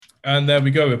And there we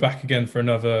go. We're back again for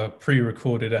another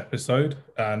pre-recorded episode.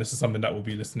 And this is something that we'll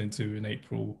be listening to in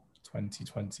April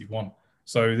 2021.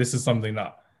 So this is something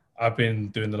that I've been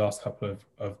doing the last couple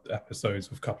of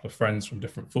episodes with a couple of friends from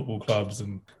different football clubs.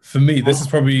 And for me, this is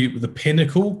probably the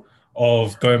pinnacle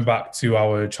of going back to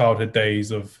our childhood days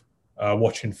of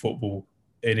watching football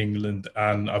in England.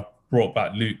 And I've brought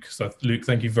back Luke. So Luke,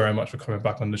 thank you very much for coming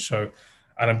back on the show.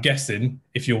 And I'm guessing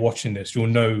if you're watching this, you'll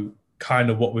know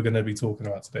kind of what we're going to be talking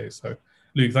about today. So,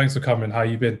 Luke, thanks for coming. How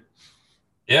you been?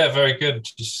 Yeah, very good.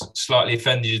 Just slightly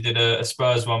offended you did a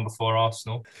Spurs one before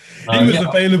Arsenal. He was Yeah,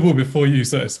 available before you,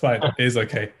 so it's fine. It is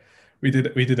okay. We did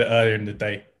it earlier in the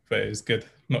day, but it was good.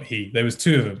 Not he. There was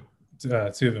two of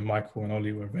them. Two of them, Michael and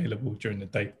Ollie, were available during the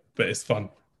day, but it's fun.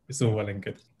 It's all well and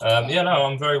good. yeah, no,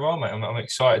 I'm very well, mate. I'm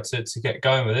excited to get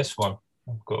going with this one.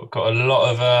 I've got a lot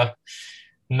of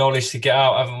knowledge to get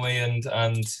out, haven't we?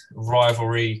 And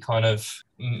rivalry kind of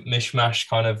mishmash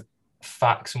kind of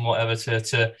facts and whatever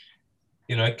to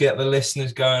get the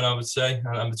listeners going, I would say.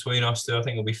 And between us two, I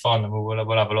think it'll be fun and we'll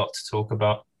have a lot to talk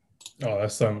about. Oh,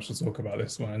 there's so much to talk about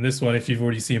this one. And this one, if you've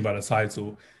already seen by the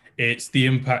title, it's the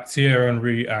impact Thierry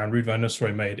Henry and Ruud van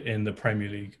Nistelrooy made in the Premier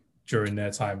League during their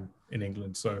time in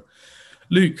England. So,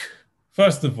 Luke,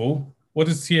 first of all, what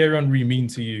does Thierry Henry mean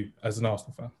to you as an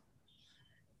Arsenal fan?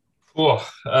 Oh,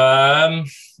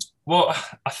 well,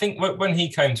 I think when he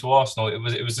came to Arsenal, it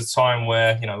was a time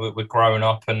where we're growing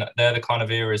up, and they're the kind of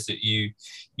eras that you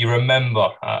remember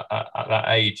at that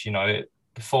age.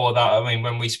 Before that, I mean,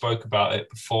 when we spoke about it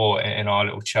before in our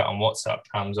little chat on WhatsApp,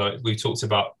 Hamza, we talked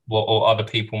about what or other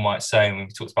people might say, and we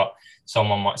talked about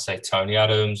someone might say Tony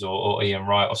Adams or Ian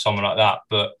Wright or someone like that.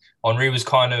 But Henry was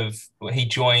he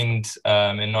joined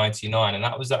in '99, and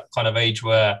that was that kind of age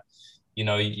where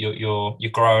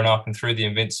you're growing up, and through the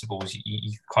Invincibles,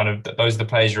 you kind of, those are the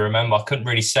players you remember. I couldn't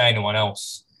really say anyone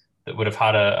else that would have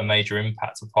had a major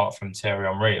impact apart from Thierry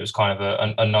Henry. It was kind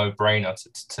of a no-brainer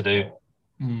to do,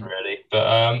 really.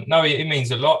 But no, it means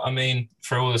a lot. I mean,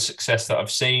 for all the success that I've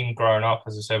seen growing up,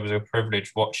 as I said, it was a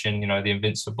privilege watching, the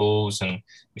Invincibles, and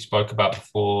we spoke about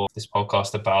before this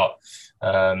podcast about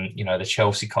the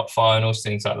Chelsea Cup finals,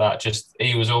 things like that.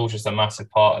 He was all just a massive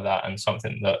part of that, and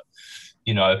something that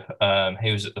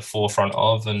he was at the forefront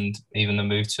of, and even the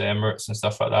move to Emirates and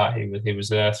stuff like that, he was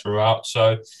there throughout.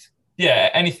 So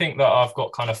yeah, anything that I've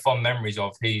got kind of fond memories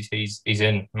of, he's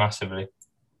in massively.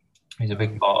 He's a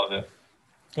big part of it.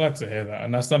 Glad to hear that.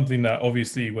 And that's something that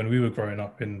obviously when we were growing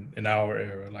up in our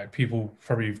era, like people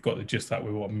probably got the gist that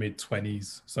we were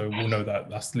mid-20s. So we'll know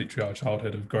that that's literally our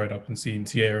childhood of growing up and seeing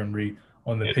Thierry Henry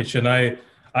on the pitch. And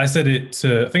I said it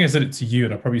to, I think I said it to you,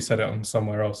 and I probably said it on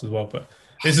somewhere else as well, but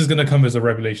this is going to come as a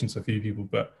revelation to a few people.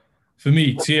 But for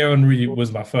me, Thierry Henry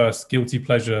was my first guilty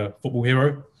pleasure football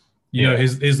hero. You know,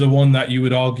 he's the one that you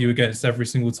would argue against every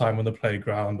single time on the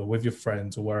playground or with your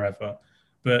friends or wherever.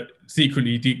 But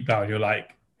secretly, deep down, you're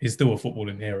like, he's still a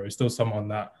footballing hero. He's still someone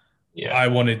that I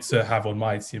wanted to have on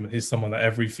my team. He's someone that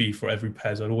every FIFA or every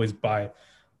PES, I'd always buy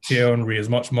Thierry Henry as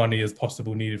much money as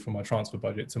possible needed for my transfer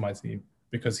budget to my team,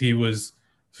 because he was,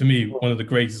 for me, one of the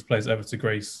greatest players ever to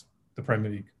grace the Premier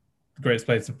League. The greatest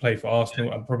player to play for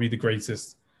Arsenal, and probably the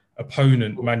greatest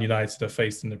opponent Man United have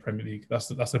faced in the Premier League. That's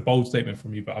a bold statement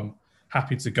from me, but I'm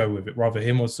happy to go with it. Rather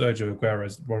him or Sergio Aguero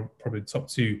as probably the top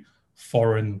two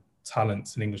foreign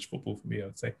talents in English football for me, I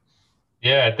would say.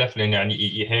 Yeah, definitely. And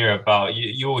you hear about,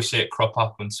 you always see it crop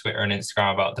up on Twitter and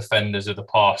Instagram about defenders of the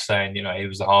past saying, he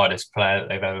was the hardest player that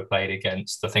they've ever played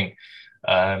against. I think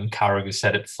Carragher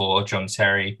said it before, John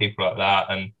Terry, people like that.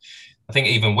 And I think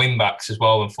even wing-backs as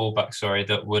well, and full-backs,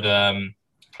 that would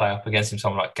play up against him,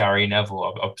 someone like Gary Neville,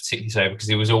 I'll particularly say, because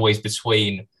he was always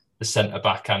between the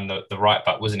centre-back and the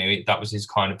right-back, wasn't he? That was his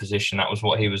kind of position. That was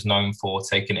what he was known for,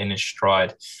 taking in his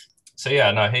stride. So,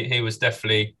 yeah, no, he was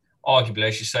definitely, arguably,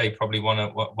 as you say, probably one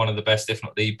of the best, if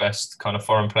not the best, kind of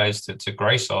foreign players to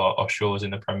grace our shores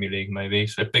in the Premier League, maybe.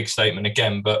 So a big statement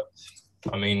again, but,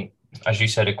 I mean, as you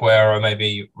said, Aguero,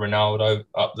 maybe Ronaldo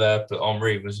up there, but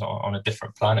Henry was on a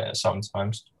different planet at some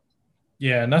times.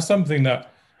 Yeah, and that's something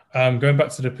that, going back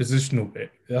to the positional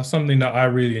bit, that's something that I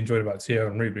really enjoyed about Thierry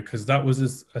Henry, because that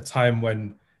was a time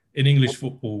when in English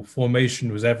football, formation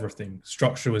was everything,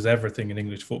 structure was everything in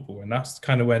English football. And that's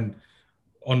kind of when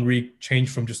Henry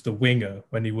changed from just a winger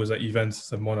when he was at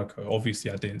Juventus and Monaco. Obviously,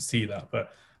 I didn't see that,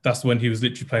 but that's when he was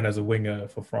literally playing as a winger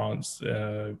for France,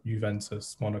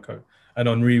 Juventus, Monaco. And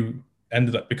Henry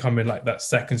ended up becoming like that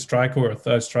second striker or a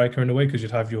third striker in a way, because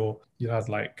you'd have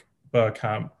like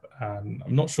Bergkamp, and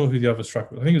I'm not sure who the other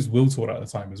striker was. I think it was Wiltord at the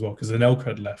time as well, because Anelka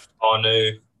had left.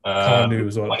 Kanu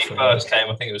As well. when he first came,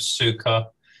 I think it was Suka.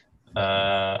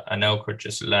 Anelka had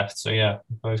just left. So yeah,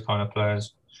 those kind of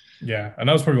players. Yeah, and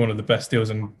that was probably one of the best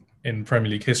deals in Premier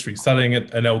League history. Selling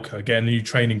Anelka, getting a new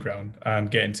training ground,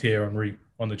 and getting Thierry Henry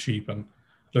on the cheap. And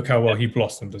look how well he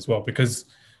blossomed as well. Because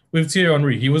with Thierry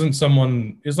Henry, he wasn't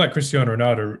someone. It's like Cristiano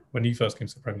Ronaldo when he first came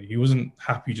to the Premier League. He wasn't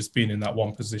happy just being in that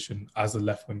one position as a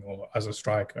left wing or as a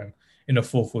striker. And in a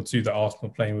 4-4-2 that Arsenal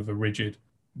playing with a rigid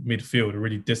midfield, a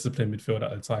really disciplined midfield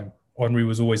at the time. Henry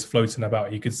was always floating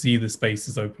about. You could see the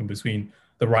spaces open between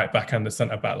the right back and the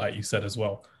centre back, like you said as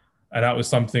well. And that was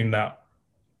something that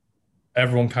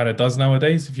everyone kind of does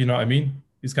nowadays, if you know what I mean.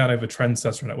 He's kind of a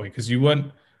trendsetter in that way because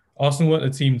Arsenal weren't a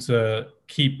team to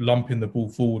keep lumping the ball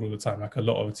forward all the time, like a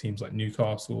lot of teams like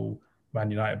Newcastle,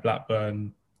 Man United,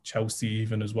 Blackburn, Chelsea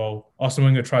even as well. Arsenal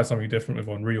were going to try something different with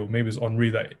Henry, or maybe it was Henry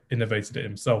that innovated it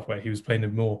himself, where he was playing a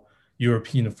more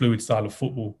European and fluid style of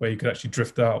football, where he could actually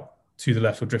drift out to the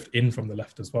left or drift in from the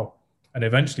left as well. And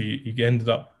eventually he ended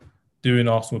up doing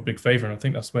Arsenal a big favour. And I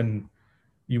think that's when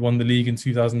you won the league in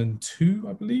 2002,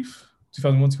 I believe.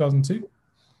 2001, 2002.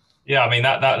 Yeah, I mean,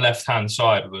 that left-hand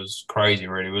side was crazy,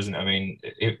 really, wasn't it? I mean,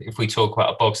 if we talk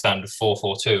about a bog standard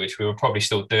 4-4-2, which we were probably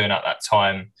still doing at that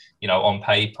time, on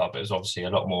paper, but it was obviously a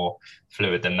lot more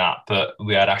fluid than that. But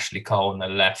we had Ashley Cole on the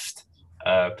left,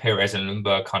 Pires and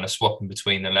Ljungberg kind of swapping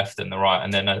between the left and the right.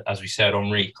 And then, as we said,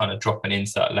 Henry kind of dropping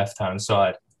into that left-hand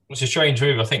side. It's a strange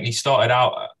move. I think he started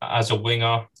out as a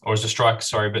winger or as a striker,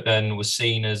 sorry, but then was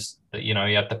seen as, he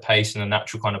had the pace and the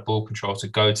natural kind of ball control to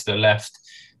go to the left.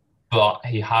 But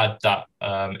he had that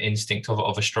instinct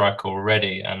of a striker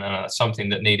already. And that's something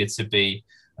that needed to be,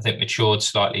 I think, matured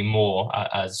slightly more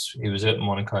as he was at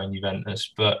Monaco and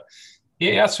Juventus. But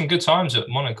yeah, he had some good times at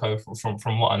Monaco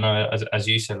from what I know. As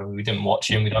you said, we didn't watch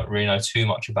him. We don't really know too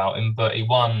much about him. But he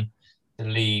won the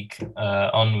league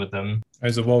on with them. He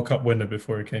was a World Cup winner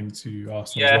before he came to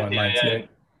Arsenal as well in 98.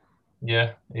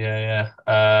 Yeah.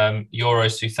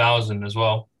 Euros 2000 as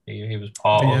well. He was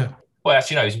part of. Well,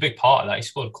 actually, no, he's a big part of that. He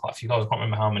scored quite a few goals. I can't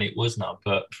remember how many it was now,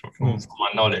 but from my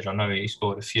knowledge, I know he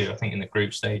scored a few, I think, in the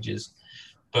group stages.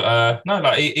 But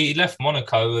he left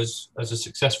Monaco as a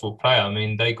successful player. I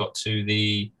mean, they got to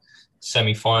the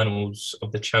semi-finals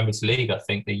of the Champions League, I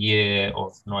think, the year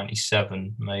of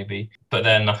 97, maybe. But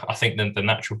then I think the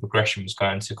natural progression was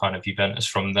going to kind of Juventus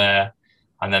from there.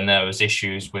 And then there was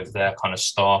issues with their kind of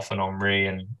staff and Henry,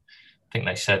 and I think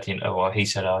they said, he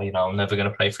said, I'm never going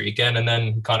to play for you again. And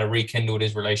then kind of rekindled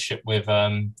his relationship with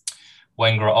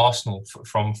Wenger at Arsenal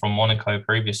from Monaco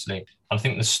previously. I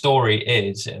think the story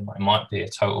is, it might be a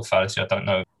total fallacy, I don't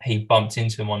know. He bumped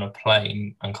into him on a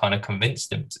plane and kind of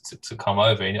convinced him to come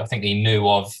over. I think he knew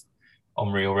of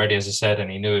Henry already, as I said,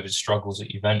 and he knew of his struggles at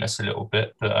Juventus a little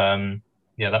bit. But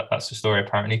that's the story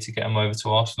apparently, to get him over to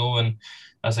Arsenal. And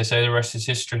as they say, the rest is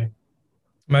history.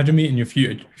 Imagine meeting your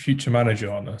future manager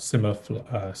on a similar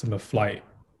flight.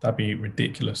 That'd be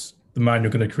ridiculous. The man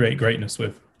you're going to create greatness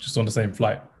with, just on the same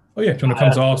flight. Oh yeah, do you want to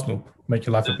come to Arsenal? Make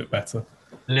your life a bit better.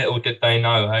 Little did they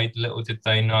know, hey? Little did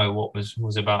they know what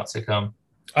was about to come.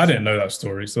 I didn't know that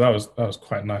story, so that was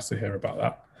quite nice to hear about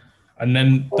that. And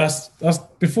then that's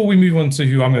before we move on to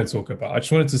who I'm going to talk about. I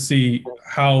just wanted to see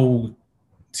how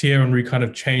Thierry Henry kind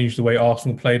of changed the way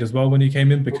Arsenal played as well when he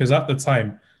came in, because at the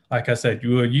time, like I said,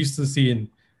 you were used to seeing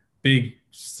big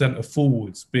centre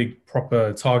forwards, big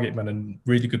proper target men, and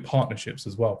really good partnerships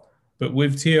as well. But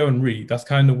with Thierry Henry, that's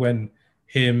kind of when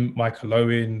him, Michael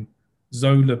Owen,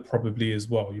 Zola probably as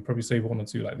well. You probably say one or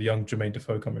two, like the young Jermaine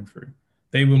Defoe coming through.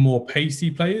 They were more pacey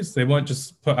players. They weren't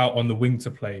just put out on the wing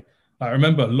to play. I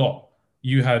remember a lot.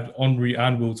 You had Henry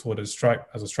and Wiltord as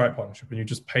a strike partnership, and you're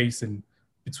just pacing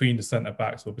between the centre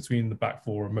backs or between the back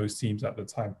four of most teams at the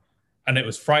time. And it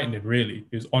was frightening, really.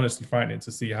 It was honestly frightening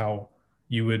to see how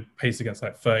you would pace against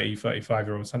like 30,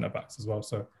 35-year-old centre-backs as well.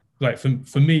 So like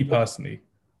for me personally,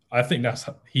 I think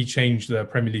he changed the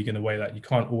Premier League in a way that you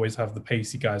can't always have the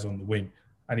pacey guys on the wing,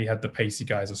 and he had the pacey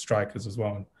guys as strikers as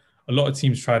well. And a lot of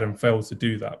teams tried and failed to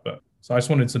do that. But so I just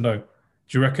wanted to know, do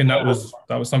you reckon that was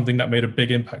something that made a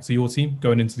big impact to your team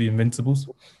going into the Invincibles?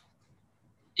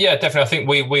 Yeah, definitely. I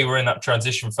think we were in that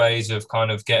transition phase of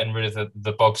kind of getting rid of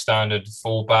the bog standard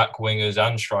fullback, wingers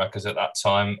and strikers at that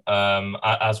time,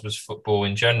 as was football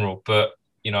in general. But,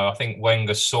 I think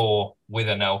Wenger saw with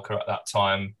Anelka at that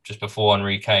time, just before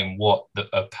Henry came, what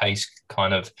a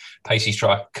pacey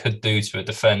striker could do to a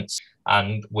defence.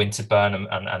 And Winterburn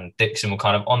and Dixon were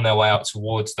kind of on their way out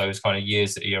towards those kind of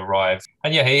years that he arrived.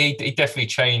 And yeah, he definitely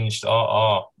changed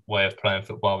our way of playing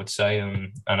football, I would say,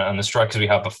 and the strikers we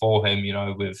had before him,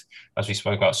 with, as we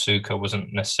spoke about, Suka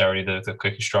wasn't necessarily the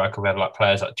quickest striker. We had like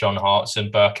players like John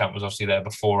Hartson. Bergkamp was obviously there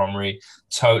before Henry.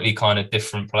 Totally kind of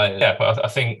different players. Yeah, but I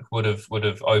think would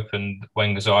have opened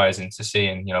Wenger's eyes into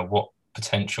seeing what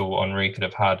potential Henry could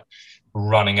have had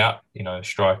running at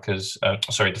strikers,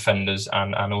 defenders,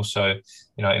 and also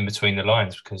in between the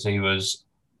lines because he was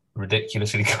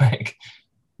ridiculously quick.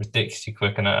 Ridiculously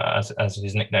quick, and as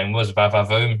his nickname was,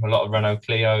 Vavavoom. A lot of Renault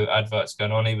Clio adverts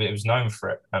going on. He was known for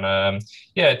it, and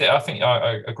I think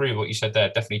I agree with what you said there.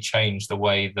 Definitely changed the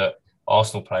way that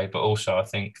Arsenal played, but also I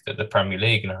think that the Premier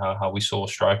League and how we saw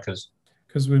strikers.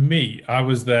 Because with me, I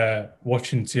was there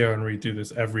watching Thierry Henry do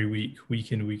this every week,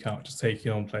 week in, week out, just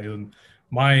taking on players. And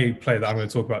my player that I'm going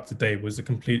to talk about today was a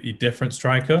completely different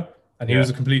striker, and he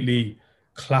was a completely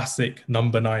classic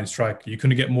number 9 striker. You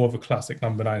couldn't get more of a classic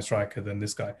number 9 striker than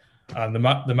this guy. And the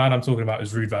man I'm talking about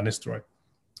is Ruud van Nistelrooy.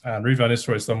 And Ruud van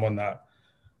Nistelrooy is someone that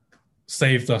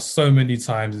saved us so many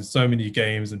times in so many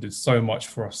games and did so much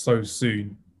for us so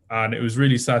soon. And it was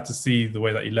really sad to see the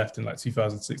way that he left in like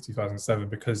 2006, 2007,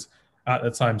 because at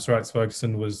the time, Sir Alex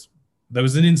Ferguson there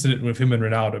was an incident with him and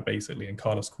Ronaldo, basically, and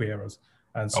Carlos Queiroz.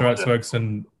 And Sir Alex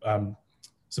Ferguson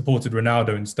supported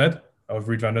Ronaldo instead of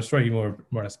Ruud van Nistelrooy. He more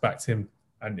or less backed him,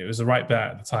 and it was the right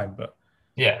bet at the time. But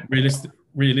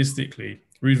realistically,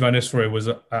 Ruud van Nistelrooy was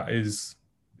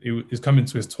is coming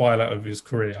to his twilight of his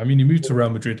career. I mean, he moved to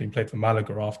Real Madrid and played for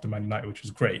Malaga after Man United, which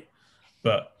was great.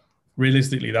 But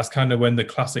realistically, that's kind of when the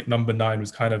classic number 9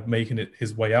 was kind of making it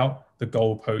his way out. The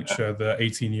goal poacher, the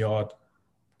 18-yard,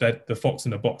 the fox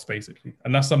in the box, basically.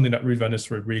 And that's something that Ruud van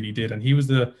Nistelrooy really did. And he was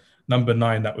the number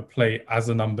 9 that would play as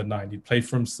a number 9. He'd play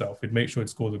for himself. He'd make sure he'd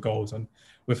score the goals. And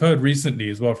we've heard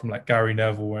recently as well from like Gary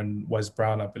Neville and Wes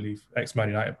Brown, I believe, ex-Man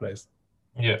United players,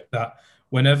 that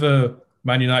whenever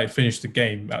Man United finished the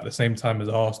game at the same time as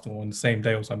Arsenal on the same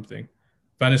day or something,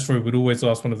 Van Nistelrooy would always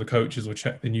ask one of the coaches or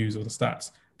check the news or the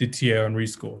stats. Did Thierry Henry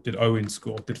score? Did Owen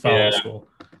score? Did Fowler score?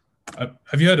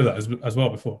 Have you heard of that as well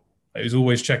before? He was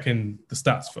always checking the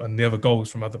stats and the other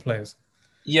goals from other players.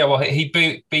 Yeah, well, he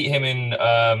beat him in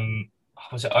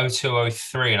was it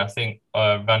 02-03, and I think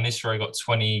Van Nistelrooy got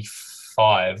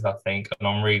 25, I think, and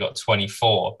Henry got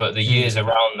 24. But the years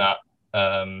around that,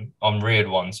 Henry had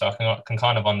won, so I can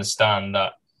kind of understand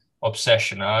that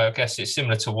obsession. I guess it's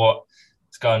similar to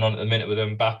what's going on at the minute with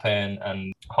Mbappe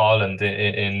and Haaland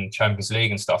in Champions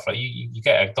League and stuff. Like you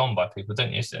get egged on by people,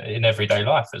 don't you, in everyday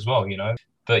life as well,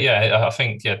 But yeah, I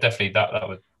think definitely that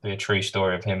would be a true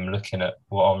story of him looking at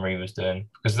what Henry was doing,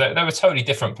 because they were totally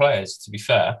different players, to be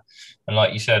fair. And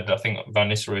like you said, I think Van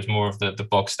Nistelrooy is more of the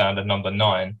bog standard number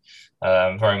 9,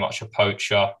 very much a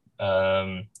poacher.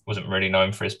 Wasn't really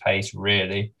known for his pace,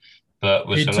 really. But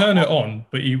he'd turn it on,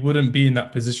 but he wouldn't be in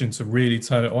that position to really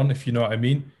turn it on, if you know what I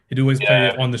mean. He'd always play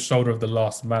it on the shoulder of the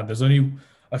last man. There's only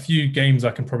a few games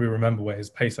I can probably remember where his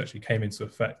pace actually came into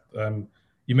effect.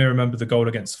 You may remember the goal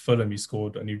against Fulham he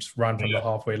scored, and he just ran from the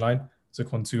halfway line,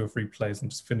 took on 2 or 3 plays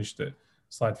and just finished it,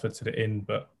 side-footed it in.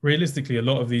 But realistically, a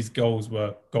lot of these goals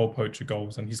were goal poacher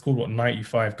goals, and he scored,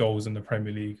 95 goals in the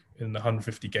Premier League in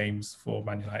 150 games for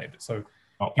Man United. So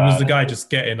he was the guy just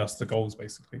getting us the goals,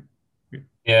 basically.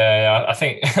 Yeah, I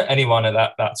think anyone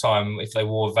at that time, if they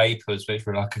wore Vapors, which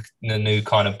were like a new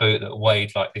kind of boot that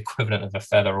weighed like the equivalent of a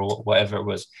feather or whatever it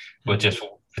was, were just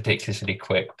ridiculously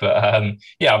quick. But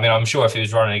yeah, I mean, I'm sure if he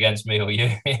was running against me or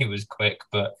you, he was quick.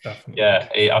 But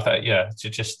definitely. I thought,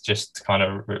 just kind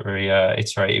of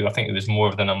reiterate you, I think it was more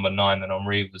of the number 9 than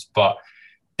Henry was, but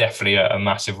definitely a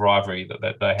massive rivalry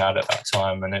that they had at that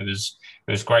time, and it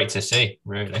was great to see,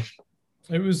 really.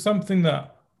 It was something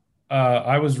that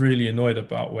I was really annoyed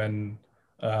about when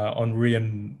Henry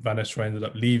and Van Nistelrooy ended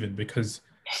up leaving, because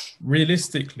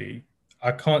realistically,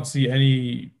 I can't see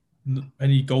any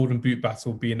Golden Boot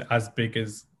battle being as big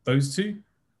as those two.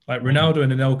 Like Ronaldo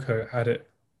and Anelka had it,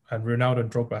 and Ronaldo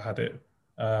and Drogba had it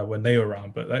when they were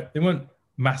around, but they weren't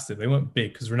massive. They weren't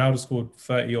big, because Ronaldo scored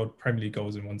 30-odd Premier League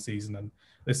goals in one season, and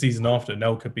the season after,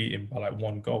 Anelka beat him by like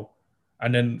 1 goal.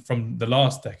 And then from the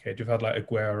last decade, you've had like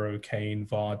Aguero, Kane,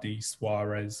 Vardy,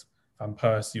 Suarez, Van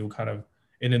Persie, all kind of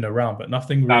in and around, but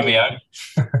nothing really.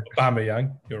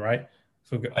 Aubameyang, you're right.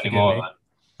 Forgive me.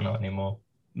 Not anymore.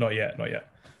 Not yet.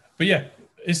 But yeah,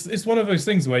 it's one of those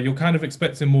things where you're kind of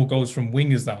expecting more goals from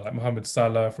wingers now, like Mohamed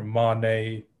Salah, from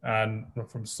Mane, and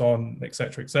from Son,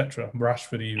 etc.,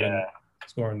 Rashford even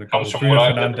scoring the goals. Comes from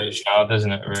what Fernandes now,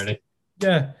 doesn't it? Really?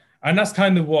 Yeah, and that's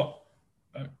kind of what.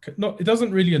 It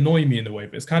doesn't really annoy me in a way,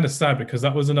 but it's kind of sad, because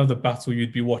that was another battle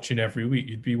you'd be watching every week.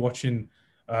 You'd be watching,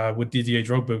 would Didier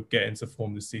Drogba get into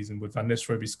form this season? Would Van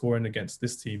Nistelrooy be scoring against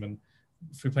this team? And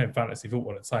if you're playing fantasy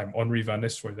football at the time, Henry, Van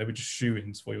Nistelrooy, they were just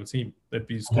shoe-ins for your team. They'd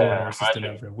be scoring or assisting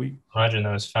every week. Imagine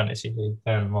those fantasy league.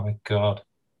 Oh my God.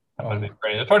 That would have been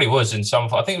great. It probably was in some,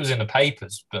 I think it was in the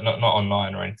papers, but not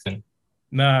online or anything.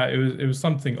 Nah, it was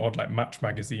something odd, like Match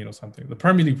Magazine or something. The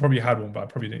Premier League probably had one, but I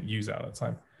probably didn't use it at the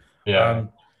time. Yeah.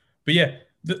 But yeah,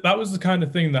 That was the kind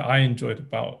of thing that I enjoyed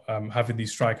about having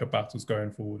these striker battles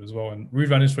going forward as well. And Ruud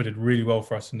van Nistelrooy did really well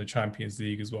for us in the Champions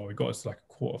League as well. He got us to like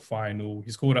a quarter final. He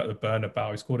scored at the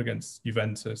Bernabeu. He scored against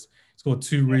Juventus. He scored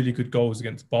two really good goals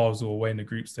against Basel away in the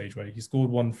group stage, where he scored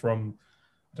one from,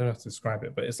 I don't know how to describe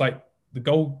it, but it's like the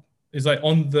goal is like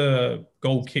on the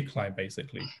goal kick line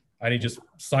basically. And he just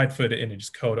side footed it in and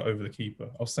just curled it over the keeper.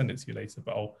 I'll send it to you later,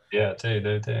 but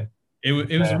do.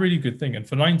 It was a really good thing. And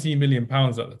for £19 million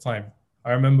at the time,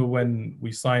 I remember when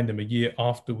we signed him a year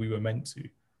after we were meant to.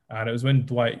 And it was when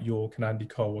Dwight York and Andy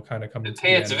Cole were kind of coming to the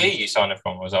end. PSV you signed it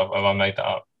from, or have I made that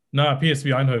up? No,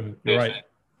 PSV Eindhoven. You're right.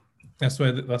 That's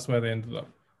where they ended up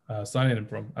signing him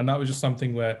from. And that was just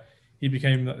something where he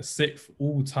became the 6th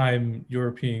all-time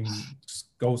European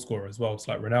goal scorer as well. It's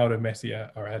like Ronaldo, Messi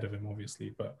are ahead of him,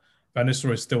 obviously. But Van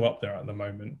Nistelrooy is still up there at the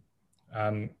moment.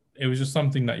 And it was just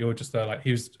something that you're just there, like, he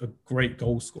was a great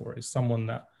goal scorer. It's someone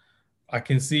that I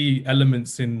can see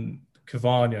elements in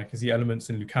Cavani, I can see elements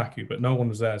in Lukaku, but no one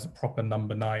was there as a proper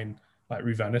number 9 like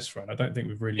Ruud van Nistelrooy. And I don't think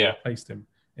we've really replaced him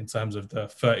in terms of the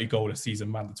 30 goal a season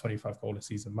man, the 25 goal a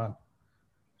season man.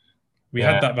 We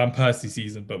had that Van Persie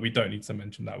season, but we don't need to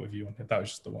mention that with you on here. That was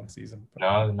just the one season.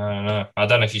 But... No. I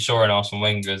don't know if you saw in Arsene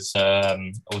Wenger's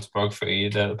autobiography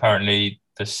that apparently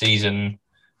the season,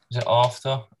 was it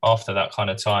after that kind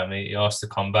of time, he asked to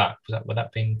come back. Would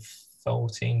that been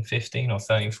 14, 15 or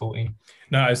 13, 14?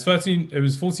 No, it was 13. It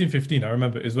was 14, 15. I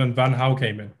remember it was when Van Gaal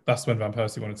came in. That's when Van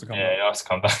Persie wanted to come back. Yeah, he asked to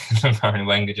come back. Apparently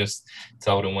Wenger just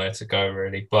told him where to go,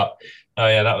 really. But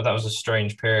that was a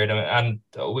strange period. And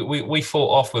we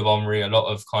fought off with Henry a lot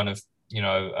of kind of,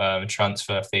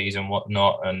 transfer fees and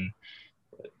whatnot. And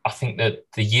I think that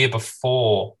the year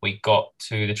before we got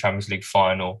to the Champions League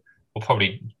final, or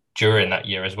probably during that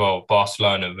year as well,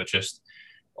 Barcelona were just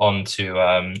on to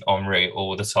Henry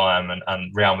all the time,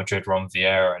 and Real Madrid were on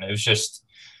Vieira, and it was just,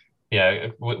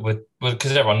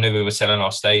 because everyone knew we were selling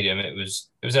our stadium, it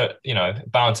was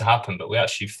bound to happen. But we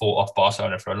actually fought off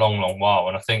Barcelona for a long, long while,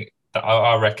 and I think that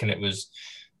I reckon it was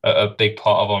a big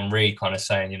part of Henry kind of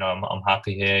saying, I'm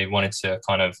happy here. He wanted to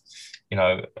kind of,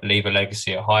 leave a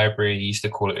legacy at Highbury. He used to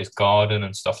call it his garden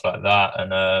and stuff like that.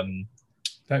 And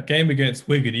that game against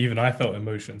Wigan, even I felt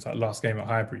emotions. That last game at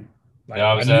Highbury. Like,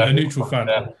 I was a neutral fan.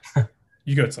 Yeah.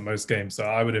 You go to most games, so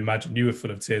I would imagine you were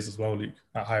full of tears as well, Luke,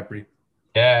 at Highbury.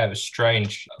 Yeah, it was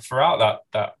strange. Throughout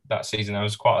that season, there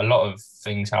was quite a lot of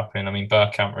things happening. I mean,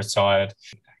 Bergkamp retired.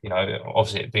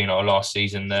 Obviously it being our last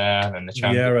season there, and the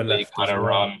Champions League kind of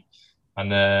run.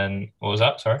 And then what was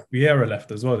that? Sorry, Vieira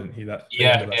left as well, didn't he?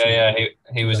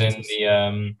 He was in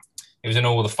the he was in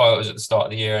all the photos at the start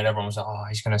of the year, and everyone was like, "Oh,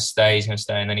 he's going to stay,"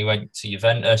 and then he went to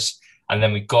Juventus. And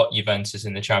then we got Juventus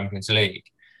in the Champions League.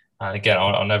 And again,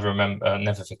 I'll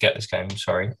never forget this game,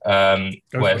 sorry,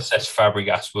 where Cesc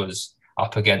Fabregas was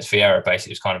up against Vieira.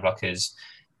 Basically, it was kind of like his,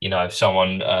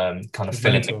 someone kind of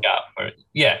filling the gap.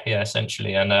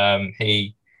 Essentially. And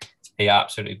he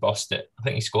absolutely bossed it. I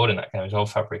think he scored in that game as well,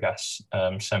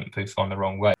 Fabregas, sent Buffon the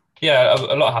wrong way. Yeah,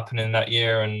 a lot happened in that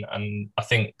year. And I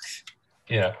think...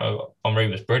 Henry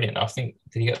was brilliant. I think,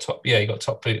 did he get top? Yeah, he got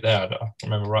top boot there. I don't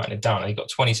remember writing it down. He got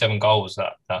 27 goals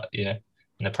that year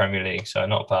in the Premier League, so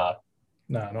not bad.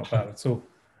 No, not bad at all.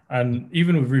 And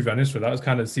even with Ruud van Nistelrooy, that was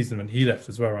kind of the season when he left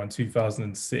as well, around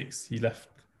 2006. He left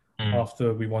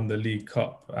after we won the League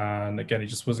Cup. And again, he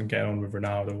just wasn't getting on with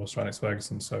Ronaldo or Sir Alex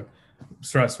Ferguson. So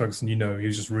Sir Alex Ferguson, he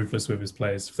was just ruthless with his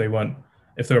players. If they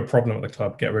were a problem at the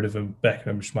club, get rid of them.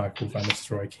 Beckham, Schmeichel, Van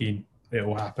Nistelrooy, Keane. It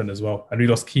all happened as well. And we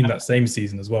lost Keane that same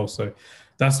season as well. So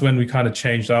that's when we kind of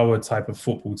changed our type of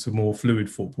football to more fluid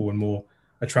football and more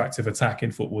attractive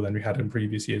attacking football than we had in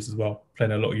previous years as well.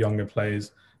 Playing a lot of younger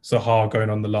players. Zaha going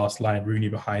on the last line, Rooney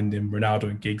behind him, Ronaldo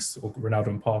and Giggs, or Ronaldo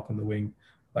and Park on the wing,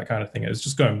 that kind of thing. It was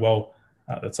just going well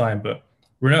at the time. But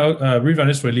Ruud van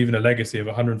Nistelrooy leaving a legacy of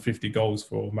 150 goals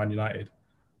for Man United,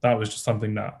 that was just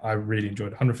something that I really enjoyed.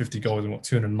 150 goals in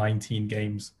 219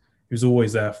 games. He was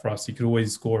always there for us. He could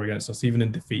always score against us. Even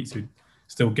in defeats, he'd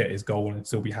still get his goal and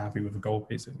still be happy with a goal,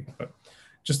 basically. But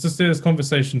just to steer this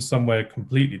conversation somewhere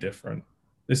completely different,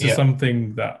 this is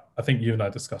something that I think you and I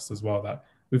discussed as well, that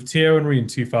with Thierry Henry in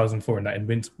 2004 in that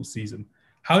invincible season,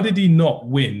 how did he not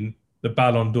win the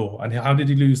Ballon d'Or? And how did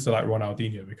he lose to like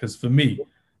Ronaldinho? Because for me,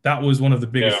 that was one of the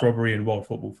biggest robbery in world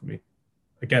football for me.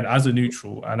 Again, as a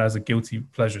neutral and as a guilty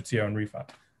pleasure Thierry Henry fan,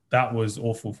 that was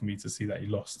awful for me to see that he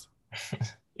lost.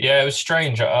 Yeah, it was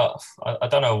strange. I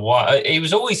don't know why. He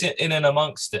was always in and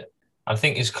amongst it. I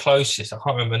think his closest, I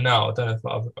can't remember now. I don't know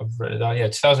if I've written it down. Yeah,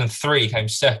 2003 came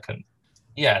second.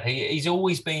 Yeah, he's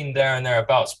always been there and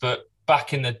thereabouts. But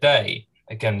back in the day,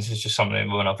 again, this is just something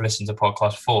when I've listened to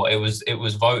podcasts before, it was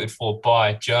voted for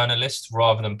by journalists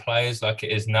rather than players like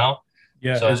it is now.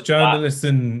 Yeah, So it was journalists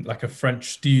in like a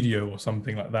French studio or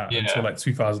something like that until yeah, like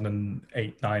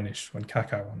 2008, 9-ish when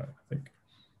Kaká won it, I think.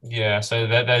 yeah. So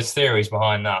there's theories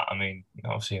behind that. I mean,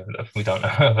 obviously we don't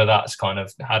know whether that's kind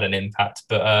of had an impact,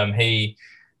 but he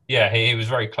was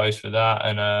very close with that,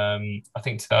 and I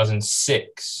think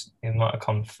 2006 he might have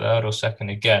come third or second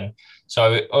again.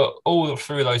 So all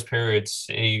through those periods,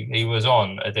 he was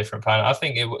on a different planet. I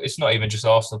think it's not even just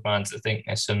Arsenal fans that think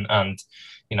this, and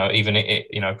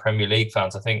even Premier League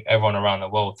fans. I think everyone around the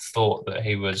world thought that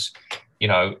he was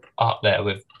up there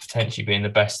with potentially being the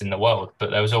best in the world.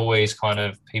 But there was always kind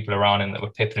of people around him that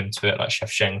were pipping him to it, like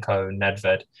Shevchenko,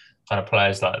 Nedved, kind of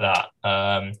players like that.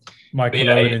 Michael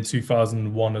Owen in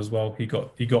 2001 as well. He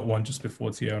got one just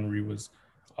before Thierry Henry was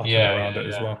up and around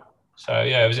it as well. So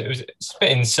yeah, it's a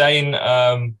bit insane.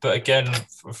 But again,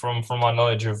 from my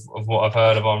knowledge of what I've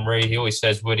heard of Henry, he always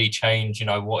says, would he change,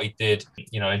 what he did,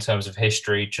 in terms of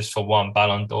history just for one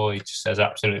Ballon d'Or? He just says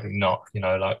absolutely not.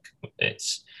 Like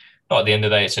it's not at the end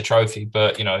of the day, it's a trophy,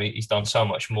 but he's done so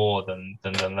much more than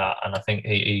that. And I think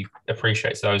he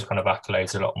appreciates those kind of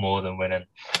accolades a lot more than winning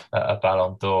a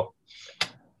Ballon d'Or.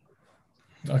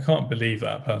 I can't believe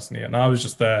that personally, and I was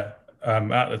just there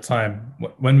at the time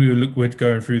when we were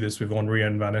going through this with Henry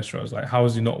and Van Nistelrooy. I was like, how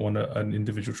has he not won an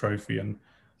individual trophy? And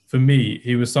for me,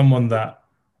 he was someone that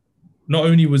not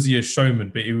only was he a showman,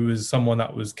 but he was someone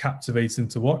that was captivating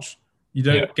to watch. You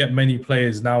don't get many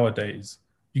players nowadays.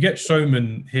 You get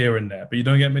showmen here and there, but you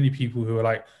don't get many people who are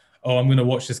like, oh, I'm going to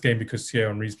watch this game because Thierry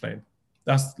Henry's playing.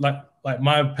 That's like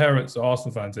my parents are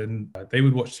Arsenal fans, and they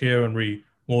would watch Thierry Henry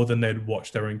more than they'd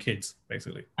watch their own kids,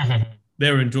 basically.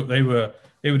 They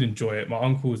would enjoy it. My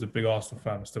uncle was a big Arsenal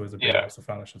fan, still is a big Arsenal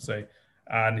fan, I should say.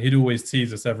 And he'd always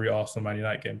tease us every Arsenal Man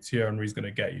United game. Thierry Henry's going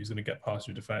to get you. He's going to get past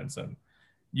your defence. And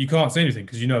you can't say anything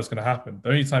because you know it's going to happen. The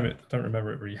only time I don't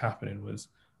remember it really happening was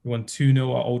we won 2-0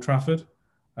 at Old Trafford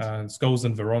and Scholes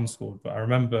and Veron scored. But I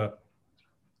remember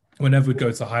whenever we'd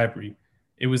go to Highbury,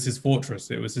 it was his fortress.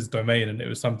 It was his domain. And it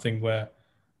was something where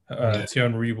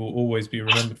Thierry Henry will always be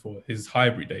remembered for his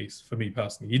Highbury days, for me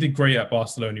personally. He did great at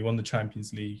Barcelona. He won the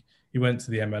Champions League. He went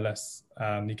to the MLS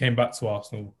and he came back to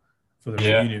Arsenal for the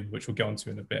reunion, which we'll get onto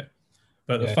in a bit.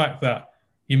 But the fact that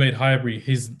he made Highbury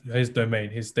his domain,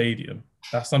 his stadium,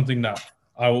 that's something that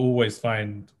I will always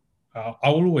find, I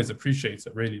will always appreciate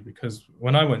it, really, because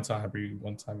when I went to Highbury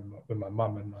one time with my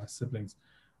mum and my siblings,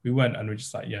 we went and we're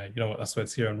just like, yeah, you know what, that's where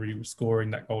Thierry Henry was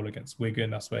scoring that goal against Wigan.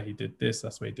 That's where he did this.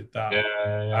 That's where he did that.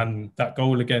 And that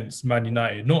goal against Man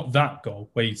United, not that goal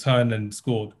where he turned and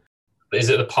scored. Is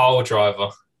it the pile driver?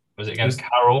 Was it against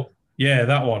Carroll? Yeah,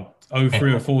 that one.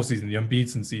 03-04 season, the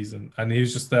unbeaten season. And he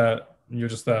was just there, and you're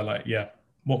just there like, yeah,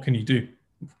 what can you do?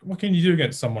 What can you do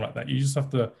against someone like that? You just have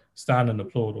to stand and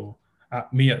applaud. Or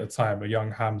at me at the time, a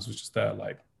young Hams was just there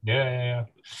like,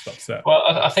 just upset. Well,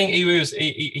 I think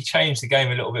he changed the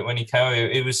game a little bit when he came over.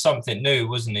 It was something new,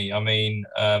 wasn't he? I mean,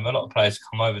 a lot of players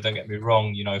come over, don't get me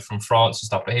wrong, from France and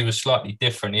stuff, but he was slightly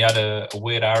different. He had a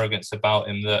weird arrogance about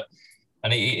him that,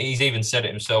 and he's even said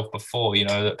it himself before,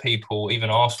 that people,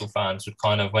 even Arsenal fans, would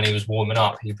kind of, when he was warming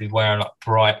up, he'd be wearing like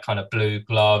bright kind of blue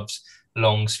gloves,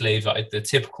 long sleeves, like the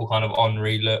typical kind of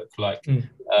Henry look, like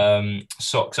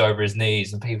socks over his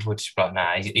knees, and people would just be like,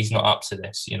 nah, he's not up to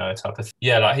this, type of thing.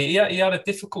 Yeah, like he had a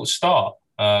difficult start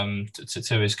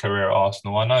to his career at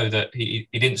Arsenal. I know that he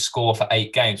didn't score for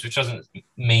 8 games, which doesn't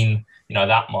mean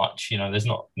that much. That's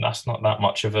not that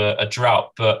much of a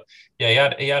drought, but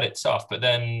yeah, he had it tough. But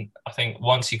then I think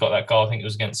once he got that goal, I think it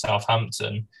was against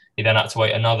Southampton, he then had to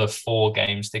wait another 4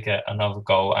 games to get another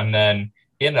goal, and then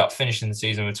he ended up finishing the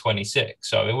season with 26,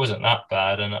 so it wasn't that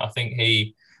bad. And I think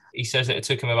he says that it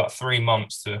took him about 3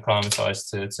 months to acclimatise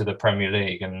to the Premier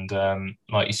League, and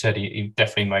like you said, he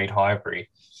definitely made Highbury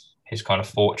his kind of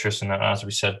fortress, and as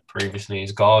we said previously,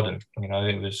 his garden.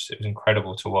 It was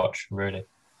incredible to watch, really.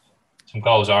 Some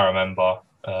goals I remember,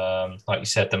 like you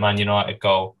said, the Man United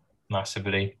goal,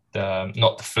 massively.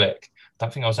 Not the flick. I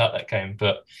don't think I was at that game,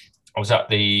 but I was at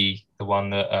the one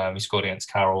that he scored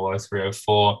against Carroll,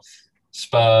 03-04.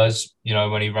 Spurs,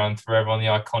 when he ran through everyone, the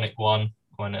iconic one,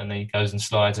 and he goes and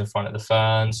slides in front of the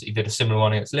fans. He did a similar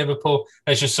one against Liverpool.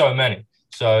 There's just so many.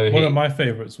 So one of my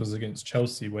favourites was against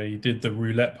Chelsea, where he did the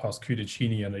roulette past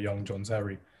Cudicini and a young John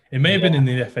Terry. It may have been in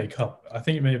the FA Cup. I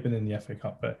think it may have been in the FA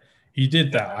Cup, but he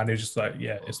did that, and it was just like,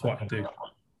 yeah, it's what I do.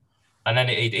 And then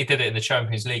he did it in the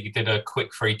Champions League. He did a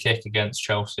quick free kick against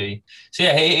Chelsea. So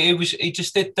yeah, he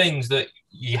just did things that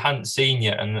you hadn't seen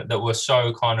yet, and that were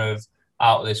so kind of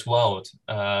out of this world.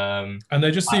 And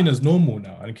they're just seen as normal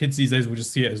now. And kids these days will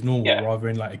just see it as normal Yeah, rather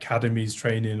than like academies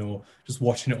training or just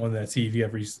watching it on their TV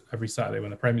every Saturday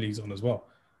when the Premier League's on as well.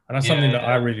 And that's something yeah, that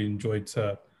I yeah, really enjoyed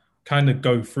to kind of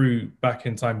go through back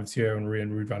in time with Thierry Henry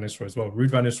and Ruud van Nistelrooy as well. Ruud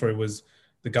van Nistelrooy was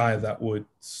the guy that would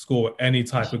score any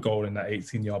type of goal in that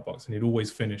 18-yard box and he'd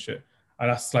always finish it. And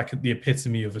that's like the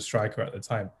epitome of a striker at the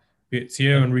time.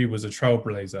 Thierry Henry was a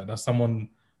trailblazer. That's someone,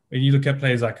 when you look at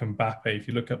players like Mbappe, if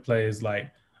you look at players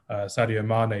like Sadio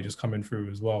Mane just coming through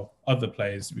as well. Other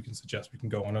players we can suggest, we can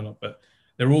go on and on, but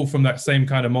they're all from that same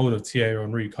kind of mold of Thierry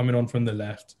Henry, coming on from the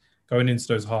left, going into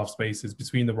those half spaces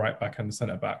between the right back and the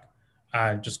centre back,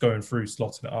 and just going through,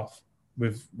 slotting it off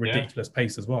with yeah. ridiculous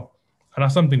pace as well. And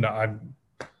that's something that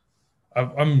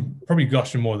I'm probably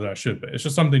gushing more than I should, but it's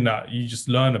just something that you just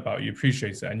learn about, you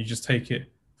appreciate it, and you just take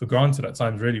it for granted at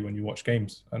times, really, when you watch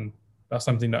games. And that's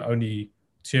something that only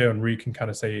Thierry Henry can kind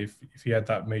of say if he had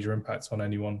that major impact on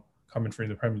anyone coming through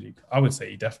the Premier League. I would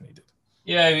say he definitely did.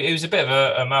 Yeah, it was a bit of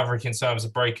a maverick in terms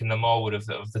of breaking the mold of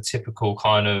the typical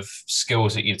kind of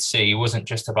skills that you'd see. It wasn't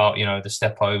just about, the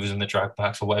step overs and the drag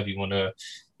backs or whatever you want to,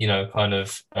 kind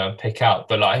of pick out.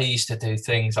 But like he used to do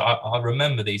things. I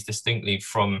remember these distinctly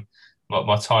from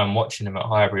my time watching him at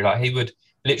Highbury. Like he would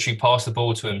literally pass the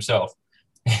ball to himself.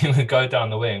 He would go down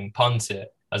the wing, punt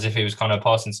it as if he was kind of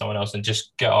passing someone else and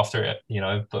just get after it,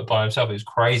 but by himself. It was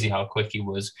crazy how quick he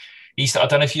was. I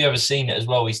don't know if you've ever seen it as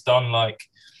well. He's done like,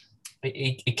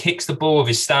 he kicks the ball with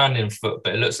his standing foot,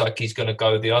 but it looks like he's going to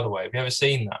go the other way. Have you ever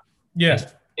seen that? Yeah,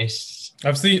 it's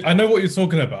I know what you're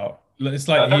talking about. It's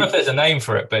like I don't know if there's a name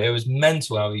for it, but it was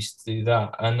mental how he used to do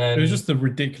that. And then it was just a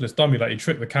ridiculous dummy. Like he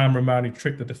tricked the cameraman, he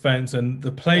tricked the defense, and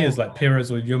the players like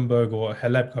Pires or Ljungberg or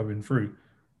Halep coming through,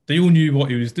 they all knew what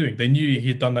he was doing. They knew he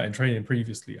had done that in training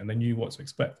previously, and they knew what to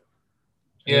expect.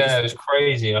 Yeah, it was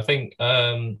crazy. I think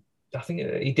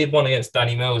he did one against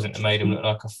Danny Mills and it made him look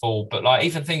like a fool. But like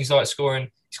even things like he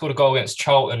scored a goal against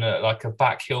Charlton, like a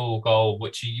backhill goal,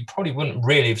 which you probably wouldn't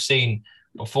really have seen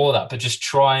before that. But just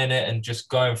trying it and just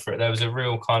going for it, there was a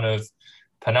real kind of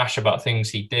panache about things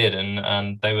he did,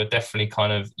 and they were definitely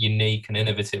kind of unique and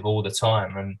innovative all the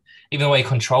time. And even the way he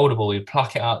controlled the ball, he'd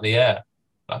pluck it out of the air.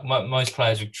 Like most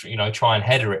players would, try and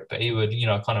header it, but he would,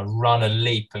 kind of run and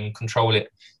leap and control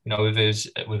it, with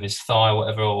his thigh, or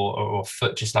whatever, or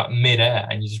foot, just like mid-air,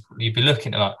 and you'd be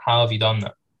looking at like, how have you done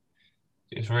that?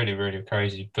 It's really, really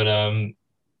crazy. But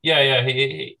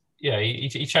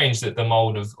he changed the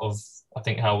mold of I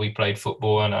think how we played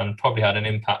football, and probably had an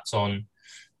impact on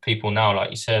people now, like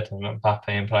you said, and Mbappe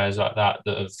and players like that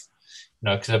have,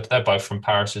 because they're both from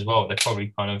Paris as well. They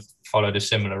probably kind of followed a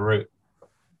similar route.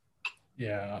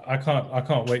 Yeah, I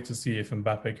can't wait to see if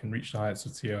Mbappe can reach the heights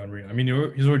of Thierry Henry. I mean,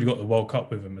 he's already got the World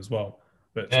Cup with him as well.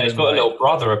 But yeah, he's got a little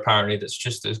brother apparently that's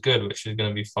just as good, which is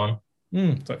going to be fun.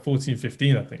 It's like 14,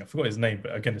 15, I think. I forgot his name,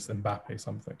 but again, it's Mbappe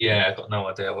something. Yeah, I've got no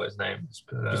idea what his name is.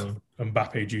 But,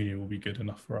 Mbappe Junior will be good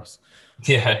enough for us.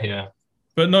 Yeah, yeah.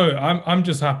 But no, I'm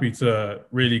just happy to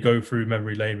really go through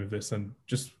memory lane with this, and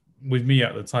just with me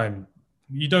at the time,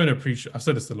 you don't appreciate. I've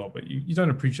said this a lot, but you don't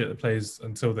appreciate the players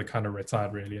until they're kind of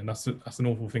retired, really, and that's an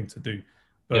awful thing to do.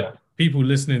 But people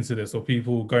listening to this, or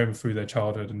people going through their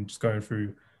childhood and just going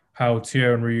through how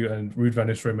Thierry Henry and Ruud van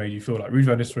Nistelrooy made you feel. Like Ruud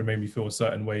van Nistelrooy made me feel a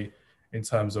certain way in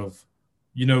terms of,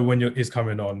 when he's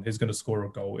coming on, he's going to score a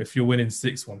goal. If you're winning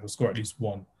 6-1, he'll score at least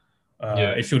one.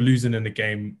 If you're losing in the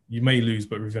game, you may lose,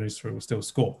 but Ruud van Nistelrooy will still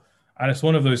score. And it's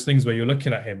one of those things where you're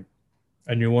looking at him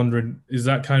and you're wondering, is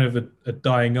that kind of a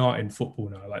dying art in football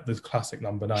now, like this classic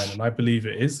number 9? And I believe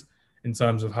it is, in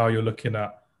terms of how you're looking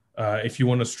at, if you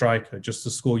want a striker just to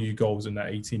score you goals in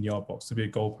that 18-yard box, to be a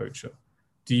goal poacher,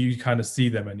 do you kind of see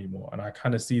them anymore? And I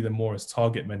kind of see them more as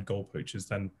target men goal poachers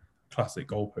than classic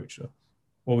goal poacher.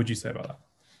 What would you say about that?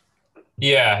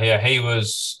 Yeah, he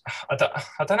was. I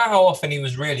don't know how often he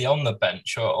was really on the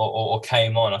bench or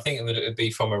came on. I think it would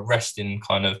be from a resting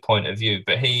kind of point of view.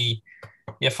 But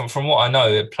from what I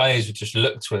know, players would just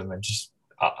look to him and just,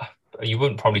 you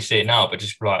wouldn't probably see it now, but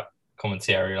just like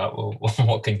commentary, like, well,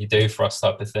 what can you do for us,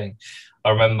 type of thing.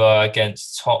 I remember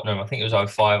against Tottenham, I think it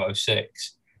was 05,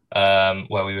 06,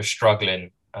 where we were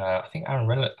struggling. I think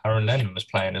Aaron Lennon was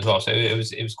playing as well. So it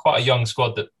was quite a young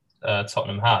squad that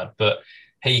Tottenham had, but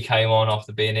he came on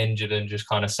after being injured and just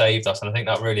kind of saved us. And I think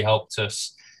that really helped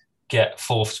us get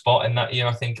 4th spot in that year.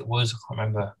 I think it was. I can't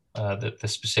remember the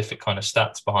specific kind of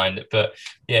stats behind it. But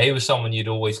yeah, he was someone you'd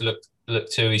always look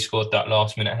to. He scored that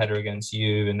last minute header against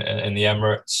you in the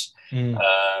Emirates.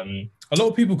 A lot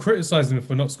of people criticise him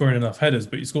for not scoring enough headers,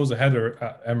 but he scores a header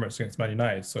at Emirates against Man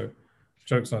United. So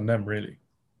joke's on them, really.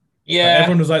 Like Yeah,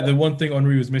 everyone was like, the one thing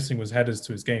Henry was missing was headers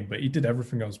to his game, but he did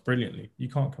everything else brilliantly. You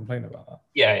can't complain about that.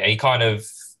 yeah, he kind of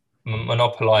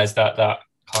monopolized that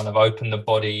kind of open the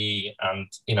body and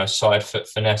side foot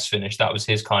finesse finish. That was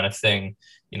his kind of thing,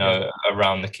 Yeah,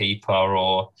 around the keeper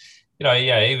or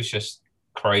yeah, he was just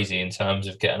crazy in terms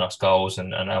of getting us goals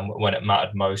and when it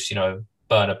mattered most,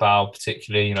 Bernabeu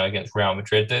particularly, against Real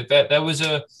Madrid. There was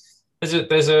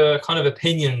there's a kind of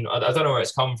opinion. I don't know where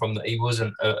it's come from that he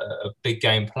wasn't a big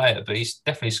game player, but he's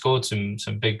definitely scored some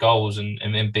big goals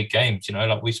in big games.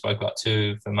 Like we spoke about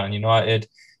two for Man United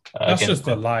that's against. just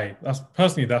a lie. That's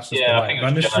just a Yeah, I lie. think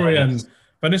it was journalists.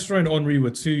 Van Nistelrooy and Henry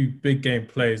were two big game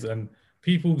players, and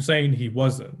people saying he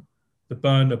wasn't. The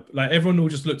burner, like everyone will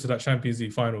just look to that Champions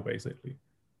League final basically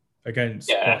against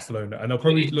Yeah, Barcelona, and they'll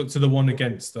probably look to the one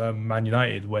against Man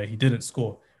United where he didn't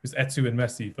score. It was Etu and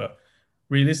Messi, but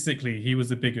realistically, he was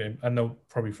the bigger, and they'll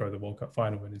probably throw the World Cup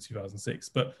final in 2006.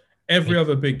 But every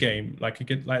other big game, like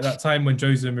again, like that time when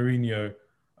Jose Mourinho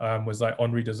was like,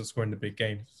 Henry doesn't score in the big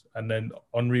games, and then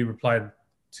Henry replied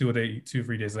 3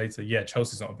 days later, yeah,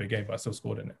 Chelsea's not a big game, but I still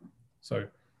scored in it. So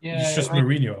it's yeah. just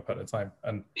Mourinho up at the time.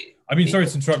 And I mean, sorry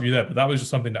to interrupt you there, but that was just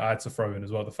something that I had to throw in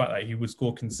as well. The fact that he would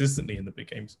score consistently in the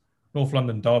big games. North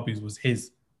London derbies was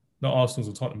his, not Arsenal's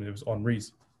or Tottenham. It was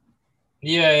Henry's.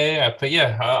 Yeah. But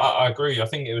yeah, I agree. I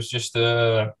think it was just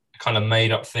a kind of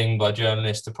made up thing by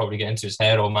journalists to probably get into his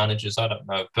head or managers. I don't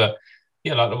know. But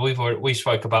yeah, like we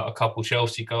spoke about a couple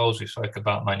Chelsea goals. We spoke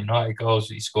about Man United goals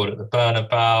that he scored at the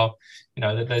Bernabeu.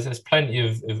 There's plenty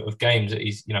of games that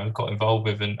he's got involved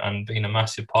with and been a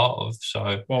massive part of.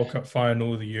 So World Cup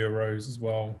final, the Euros as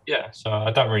well. yeah, so I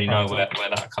don't really know where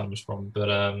that comes from,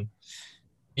 but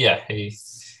yeah, he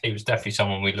was definitely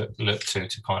someone we looked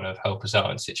to kind of help us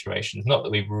out in situations. Not that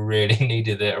we really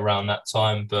needed it around that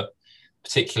time, but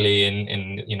particularly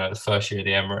in the first year of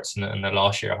the Emirates and the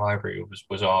last year of Highbury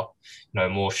was our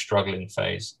more struggling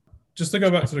phase. Just to go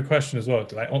back to the question as well,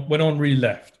 like when Henry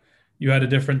left, you had a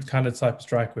different kind of type of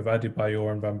striker with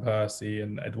Adebayor and Van Persie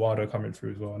and Eduardo coming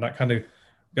through as well, and that kind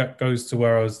of goes to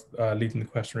where I was leading the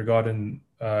question regarding.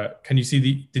 Did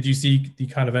you see the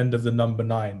kind of end of the number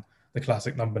 9, the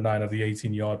classic number 9 of the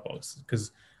 18-yard box?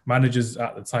 Because managers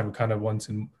at the time were kind of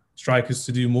wanting strikers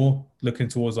to do more, looking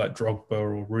towards like Drogba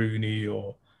or Rooney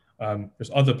or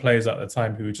just other players at the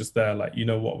time who were just there, like, you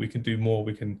know what, we can do more.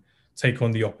 We can take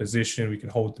on the opposition. We can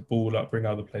hold the ball up, bring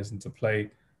other players into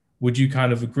play. Would you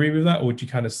kind of agree with that, or would you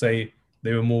kind of say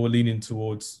they were more leaning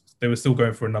towards, they were still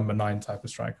going for a number 9 type of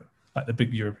striker, like the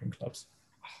big European clubs?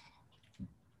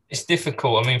 It's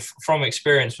difficult. I mean, from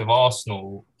experience with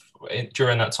Arsenal,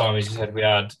 during that time, as you said, we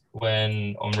had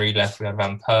when Henry left, we had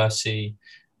Van Persie,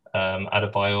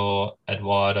 Adebayor,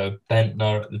 Eduardo,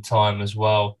 Bentner at the time as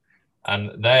well,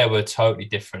 and they were totally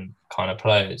different kind of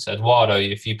players. Eduardo,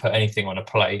 if you put anything on a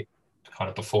plate, kind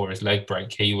of before his leg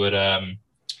break, he would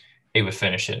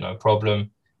finish it no problem.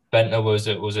 Bentner was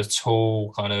a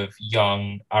tall, kind of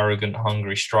young, arrogant,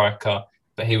 hungry striker,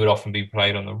 but he would often be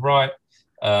played on the right.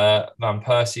 Van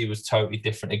Persie was totally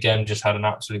different. Again, just had an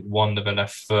absolute wonder of a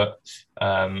left foot,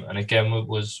 and again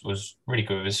was really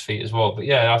good with his feet as well. But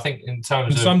yeah, I think in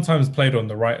terms of sometimes played on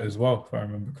the right as well, if I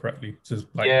remember correctly, to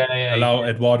allow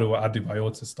Eduardo or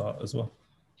Adebayor to start as well.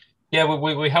 Yeah,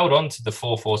 we held on to the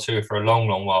 4-4-2 for a long,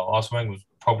 long while. Arsene Wenger was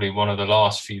probably one of the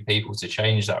last few people to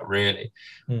change that, really.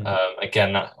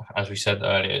 Again, that, as we said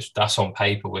earlier, that's on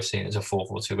paper. We're seeing it as a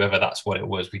 4-4-2. Whether that's what it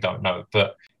was, we don't know.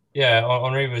 But yeah,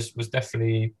 Henry was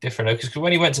definitely different because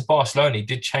when he went to Barcelona, he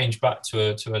did change back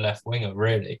to a left winger,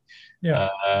 really. Yeah.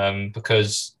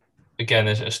 Because again,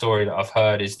 there's a story that I've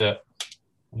heard is that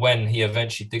when he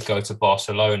eventually did go to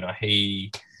Barcelona,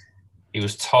 he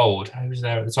was told, who was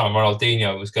there at the time,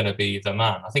 Ronaldinho was going to be the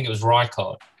man. I think it was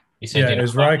Rijkaard. He said, it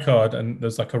was Rijkaard, and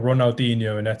there's like a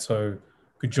Ronaldinho and Eto'o,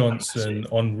 Johnson,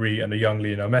 Henry, and a young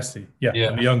Lionel Messi. Yeah,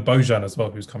 and the young Bojan as well,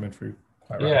 who's coming through.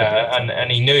 And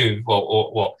he knew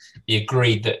he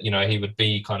agreed that he would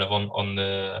be kind of on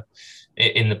the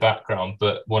in the background,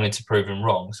 but wanted to prove him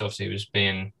wrong. So obviously he was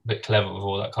being a bit clever with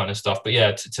all that kind of stuff. But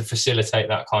yeah, to facilitate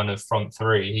that kind of front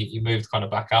three, he moved kind of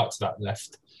back out to that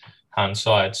left hand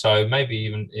side. So maybe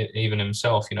even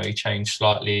himself, he changed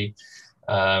slightly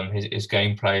his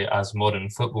gameplay as modern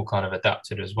football kind of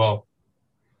adapted as well.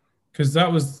 Because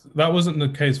that wasn't the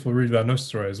case for Ruud van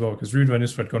Nistelrooy as well. Because Ruud van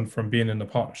Nistelrooy had gone from being in a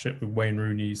partnership with Wayne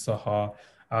Rooney, Zaha,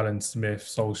 Alan Smith,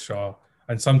 Solskjaer,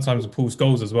 and sometimes with Paul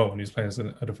Scholes as well when he was playing as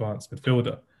an advanced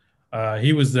midfielder.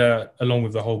 He was there along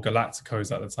with the whole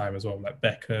Galacticos at the time as well, like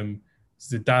Beckham.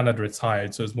 Zidane had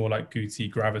retired, so it was more like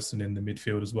Guti, Gravison in the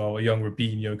midfield as well. A young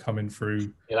Robinho coming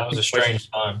through. Yeah, that was a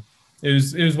strange time. It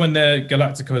was when their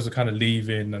Galacticos were kind of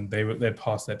leaving and they're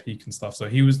past their peak and stuff. So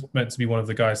he was meant to be one of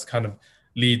the guys to kind of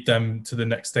lead them to the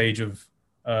next stage of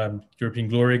European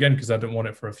glory again, because I didn't want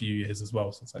it for a few years as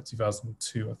well, since like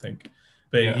 2002, I think.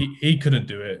 But Yeah. he couldn't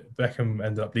do it. Beckham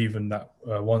ended up leaving that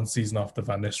one season after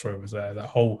Van Nistelrooy was there. That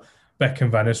whole Beckham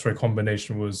Van Nistelrooy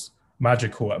combination was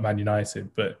magical at Man United,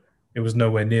 but it was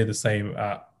nowhere near the same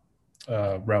at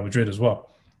Real Madrid as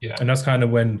well. Yeah. And that's kind of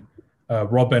when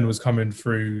Robben was coming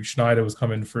through, Schneider was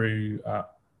coming through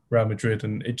at Real Madrid,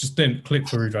 and it just didn't click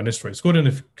for Ruud van Nistelrooy. Scored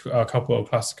in a couple of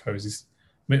Clásicos. He's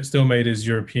still made his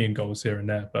European goals here and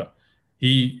there, but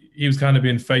he was kind of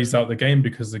being phased out of the game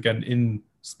because, again, in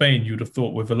Spain, you'd have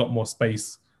thought with a lot more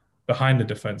space behind the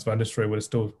defense, Van Nistelrooy would have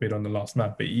still been on the last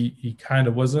man, but he kind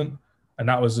of wasn't, and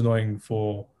that was annoying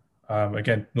for,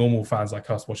 again, normal fans like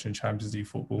us watching Champions League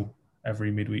football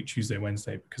every midweek, Tuesday,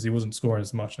 Wednesday, because he wasn't scoring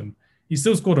as much. And he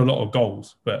still scored a lot of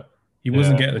goals, but he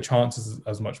wasn't getting the chances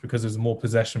as much because it was more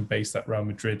possession based at Real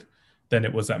Madrid than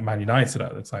it was at Man United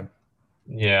at the time.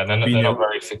 Yeah, they're not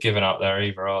very forgiving out there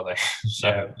either, are they? So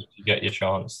Yeah. you get your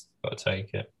chance, got to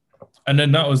take it. And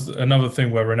then that was another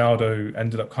thing where Ronaldo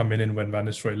ended up coming in when Van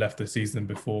Nistelrooy left the season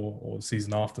before or the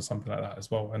season after, something like that as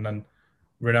well. And then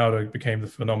Ronaldo became the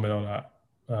phenomenon at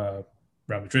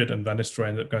Real Madrid, and Van Nistelrooy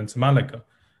ended up going to Malaga.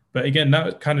 But again,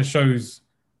 that kind of shows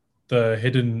the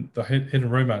hidden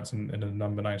romance in a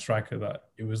number 9 striker, that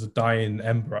it was a dying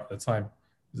ember at the time.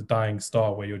 It was a dying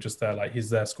star where you're just there, like he's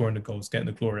there scoring the goals, getting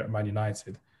the glory at Man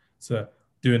United, to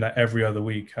doing that every other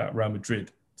week at Real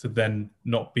Madrid, to then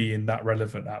not being that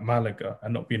relevant at Malaga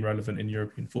and not being relevant in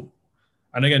European football.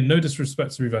 And again, no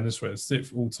disrespect to Ruud van Nistelrooy,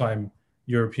 6th all-time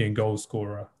European goal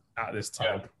scorer at this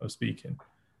time of speaking.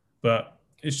 But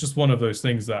it's just one of those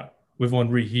things that with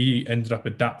Henry, he ended up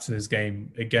adapting his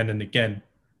game again and again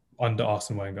under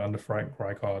Arsene Wenger, under Frank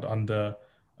Rijkaard, under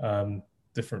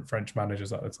different French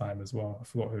managers at the time as well. I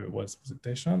forgot who it was. Was it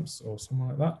Deschamps or someone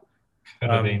like that? Could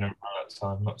have been around that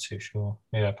time, not too sure.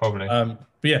 Yeah, probably. But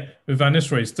yeah, with Van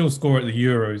Nistelrooy, still score at the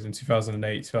Euros in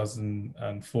 2008,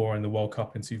 2004, and the World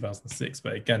Cup in 2006.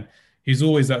 But again, he's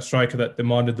always that striker that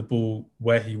demanded the ball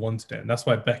where he wanted it. And that's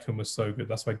why Beckham was so good.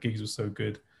 That's why Giggs was so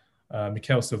good.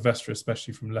 Mikel Silvestre,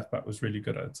 especially from left back, was really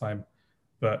good at the time.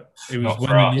 But it was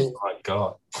my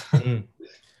God.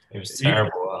 It was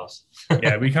terrible.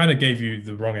 Yeah, we kind of gave you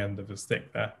the wrong end of the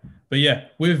stick there. But yeah,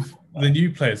 with the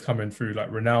new players coming through, like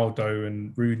Ronaldo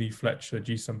and Rooney, Fletcher,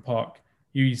 Ji-sung Park,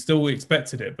 you still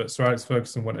expected it, but Sir Alex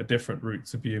Ferguson went a different route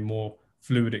to be a more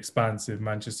fluid, expansive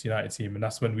Manchester United team. And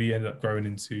that's when we ended up growing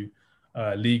into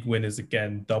league winners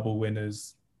again, double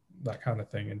winners, that kind of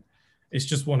thing. And it's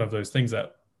just one of those things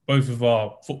that both of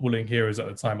our footballing heroes at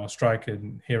the time, our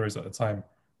striking heroes at the time,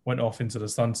 went off into the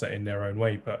sunset in their own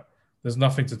way. But there's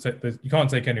nothing to take. You can't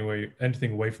take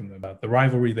anything away from them. The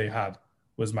rivalry they had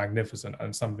was magnificent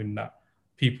and something that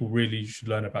people really should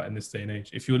learn about in this day and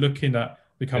age. If you're looking at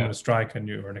becoming a striker and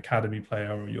you're an academy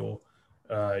player, or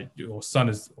your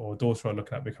son or daughter are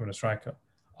looking at becoming a striker,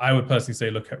 I would personally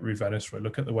say look at Ruud van Nistelrooy.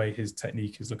 Look at the way his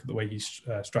technique is. Look at the way he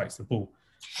strikes the ball.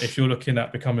 If you're looking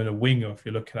at becoming a winger, if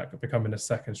you're looking at becoming a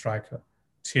second striker,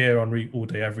 Thierry Henry all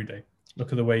day, every day.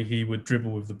 Look at the way he would dribble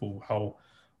with the ball, how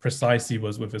precise he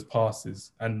was with his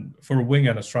passes. And for a winger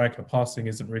and a striker, passing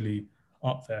isn't really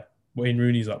up there. Wayne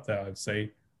Rooney's up there, I'd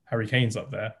say. Harry Kane's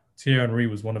up there. Thierry Henry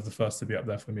was one of the first to be up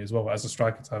there for me as well, as a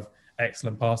striker to have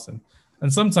excellent passing.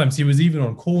 And sometimes he was even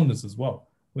on corners as well,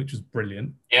 which was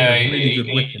brilliant. Yeah,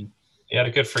 he had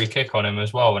a good free kick on him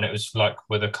as well. And it was like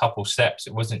with a couple steps.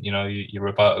 It wasn't, your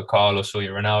Roberto Carlos or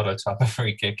your Ronaldo type of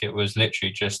free kick. It was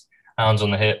literally just hands on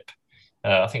the hip.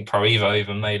 I think Pro Evo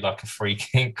even made like a free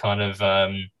kick kind of.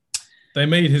 They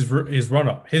made his run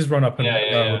up,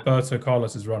 and Roberto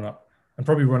Carlos's run up, and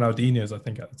probably Ronaldinho's. I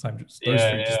think at the time, those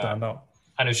three just stand out.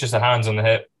 And it was just a hands on the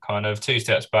hip, kind of 2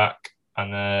 steps back,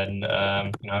 and then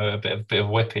a bit of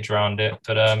whippage around it.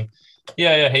 But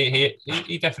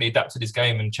he definitely adapted his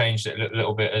game and changed it a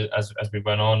little bit as we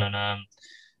went on, and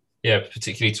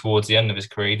particularly towards the end of his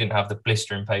career, he didn't have the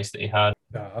blistering pace that he had.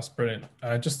 Yeah, that's brilliant.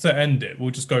 Just to end it,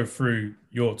 we'll just go through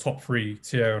your top 3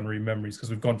 Thierry Henry memories, because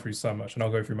we've gone through so much, and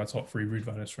I'll go through my top 3 Ruud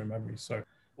van Nistelrooy memories. So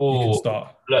you can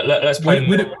start. Let's play.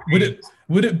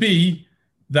 Would it be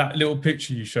that little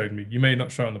picture you showed me? You may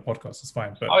not show it on the podcast. It's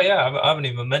fine. But I haven't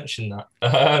even mentioned that.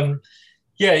 I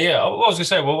was gonna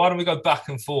say, well, why don't we go back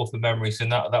and forth with memories, and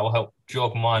that will help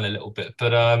jog mine a little bit.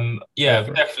 But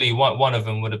definitely one of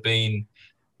them would have been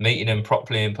meeting him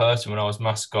properly in person when I was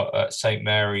mascot at St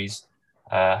Mary's.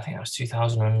 I think that was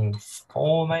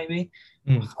 2004, maybe.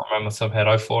 I can't remember off the top of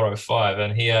my head, 04, 05.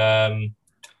 And he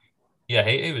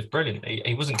was brilliant.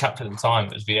 He wasn't captain at the time,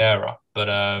 it was Vieira. But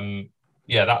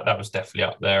yeah, that was definitely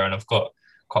up there. And I've got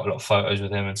quite a lot of photos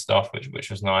with him and stuff, which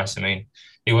was nice. I mean,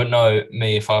 he wouldn't know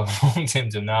me if I walked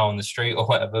into him now on the street or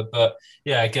whatever. But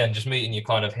yeah, again, just meeting your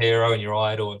kind of hero and your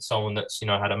idol and someone that's,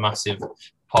 had a massive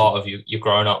part of you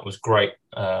growing up was great.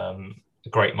 A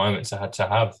great moment to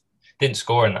have. Didn't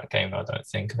score in that game, I don't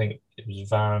think. I think it was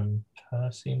Van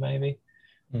Persie, maybe,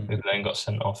 who then got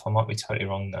sent off. I might be totally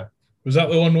wrong there. Was that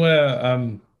the one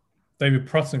where David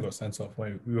Prutton got sent off?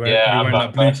 When we were wearing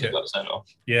that blue kit. Got sent off.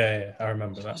 Yeah, I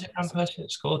remember that. Was it Van Persie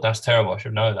that scored? That's terrible. I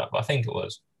should know that, but I think it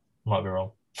was. Might be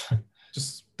wrong.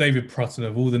 Just David Prutton,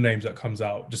 of all the names that comes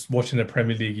out, just watching the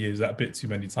Premier League years that bit too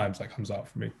many times, that comes out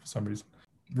for me for some reason.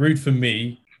 Rude for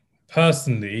me,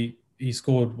 personally, he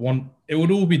scored one. It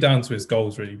would all be down to his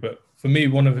goals, really. But for me,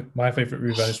 one of my favourite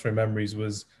Ruud van Nistelrooy memories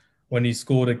was when he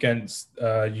scored against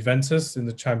Juventus in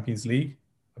the Champions League.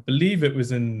 I believe it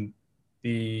was in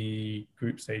the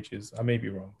group stages. I may be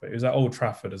wrong, but it was at Old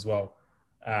Trafford as well.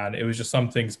 And it was just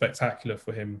something spectacular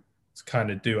for him to kind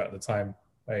of do at the time.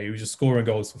 He was just scoring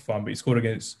goals for fun, but he scored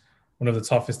against one of the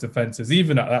toughest defenses,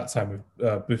 even at that time,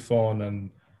 with Buffon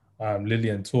and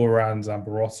Lilian Thuram,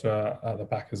 Zambarotta at the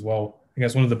back as well,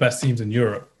 against one of the best teams in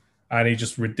Europe. And he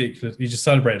just ridiculous. He just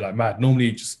celebrated like mad. Normally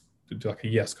he just did like a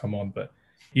yes, come on, but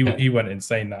he went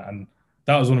insane that. And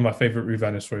that was one of my favorite Ruud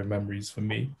van Nistelrooy memories for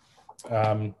me.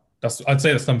 I'd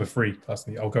say that's number 3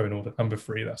 personally. I'll go in order. Number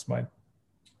 3, that's mine.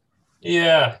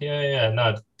 Yeah.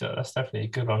 No, that's definitely a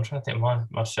good one. I'm trying to think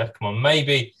my second one.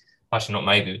 Maybe, actually not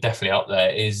maybe, definitely up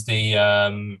there is the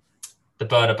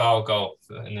Bernabeu goal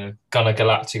in the Gunnar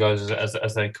Galacticos,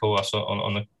 as they call us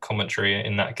on the commentary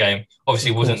in that game.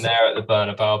 Obviously, wasn't there at the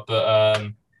Bernabeu,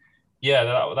 but yeah,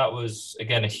 that was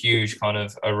again a huge kind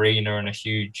of arena and a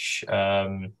huge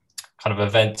kind of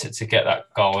event to get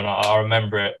that goal, and I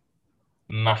remember it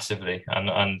massively, and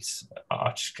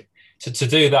I just. To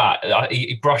do that,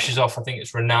 he brushes off, I think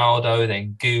it's Ronaldo,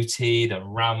 then Guti, then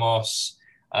Ramos,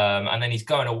 and then he's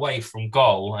going away from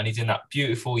goal, and he's in that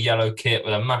beautiful yellow kit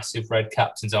with a massive red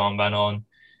captain's armband on,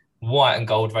 white and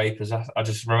gold vapours. I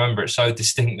just remember it so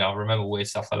distinctly. I remember weird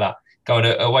stuff like that. Going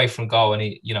away from goal, and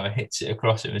he hits it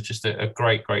across. It was just a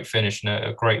great finish and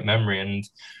a great memory. And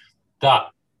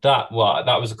that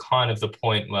was kind of the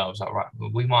point where I was like, right,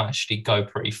 we might actually go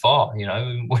pretty far. We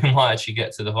might actually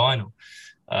get to the final.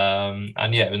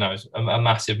 And yeah, no, it was a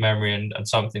massive memory and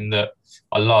something that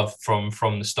I love from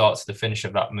the start to the finish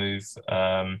of that move.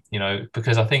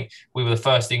 Because I think we were the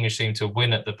first English team to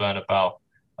win at the Bernabeu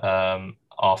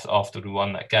after we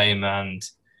won that game, and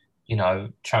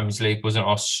Champions League wasn't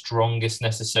our strongest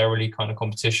necessarily kind of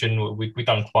competition. We've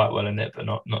done quite well in it, but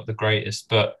not the greatest.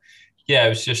 But yeah, it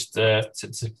was just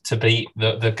to beat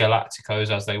the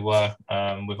Galacticos as they were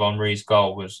with Henry's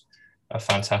goal was a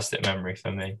fantastic memory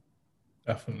for me.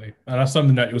 Definitely. And that's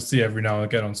something that you'll see every now and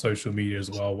again on social media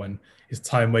as well, when his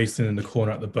time wasting in the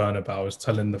corner at the Bernabeu was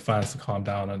telling the fans to calm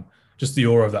down. And just the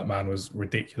aura of that man was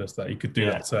ridiculous, that he could do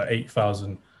that to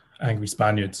 8,000 angry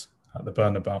Spaniards at the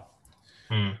Bernabeu.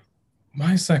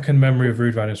 My second memory of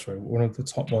Ruud van Nistelrooy, one of the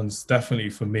top ones definitely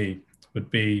for me, would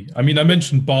be, I mean,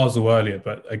 Basel earlier,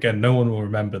 but again, no one will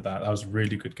remember that. That was a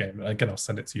really good game. And again, I'll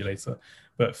send it to you later.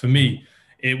 But for me,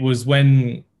 it was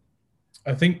when,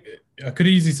 I think I could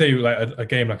easily say like a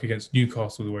game like against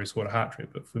Newcastle where he scored a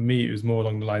hat-trick, but for me, it was more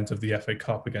along the lines of the FA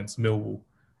Cup against Millwall.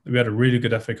 We had a really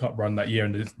good FA Cup run that year,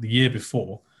 and the year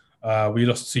before, we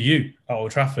lost to you at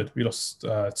Old Trafford. We lost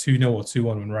 2-0 or 2-1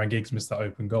 when Ryan Giggs missed that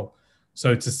open goal.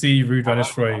 So to see Ruud van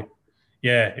Nistelrooy,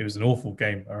 yeah, it was an awful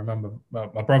game. I remember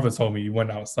my brother told me he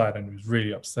went outside and he was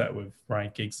really upset with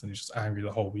Ryan Giggs and he was just angry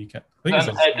the whole weekend. I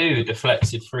think Edu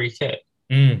deflected free kick.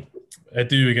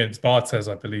 Edu against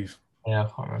Barthez, I believe. Yeah, I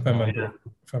can't remember.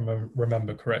 If I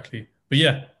remember correctly. But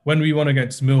yeah, when we won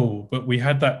against Millwall, but we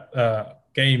had that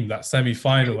game, that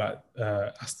semi-final at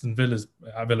Aston Villa's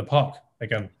at Villa Park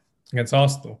again against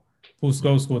Arsenal. Paul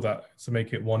Scholes scored that to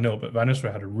make it 1-0, but Van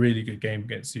Nistelrooy had a really good game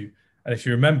against you. And if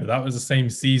you remember, that was the same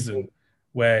season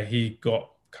where he got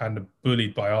kind of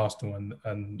bullied by Arsenal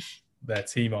and their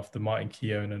team after Martin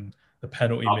Keown and the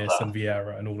penalty miss and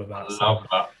Vieira and all of that. Love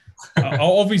that.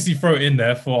 I'll obviously throw it in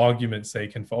there for argument's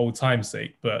sake and for old time's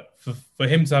sake, but for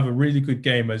him to have a really good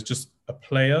game as just a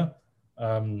player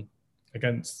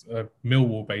against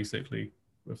Millwall, basically,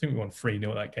 I think we won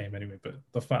 3-0 that game anyway, but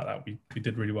the fact that we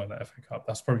did really well in that FA Cup,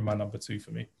 that's probably my number 2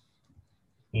 for me.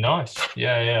 Nice.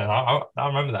 Yeah. I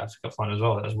remember that FA Cup final as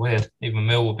well. That was weird. Even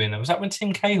Millwall being there. Was that when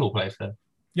Tim Cahill played for them?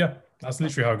 Yeah, that's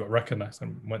literally how I got recognised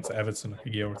and went to Everton like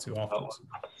a year or two afterwards.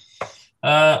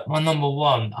 My number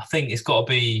 1, I think it's got to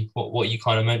be what you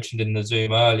kind of mentioned in the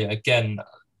Zoom earlier. Again,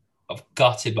 I've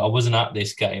gutted, but I wasn't at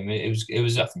this game. It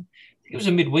was I think it was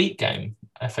a midweek game,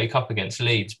 FA Cup against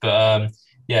Leeds. But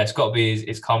yeah, it's got to be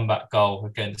his comeback goal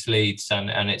against Leeds,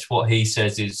 and it's what he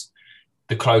says is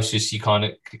the closest you kind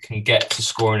of can get to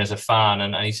scoring as a fan.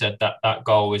 And he said that that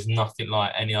goal is nothing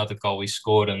like any other goal he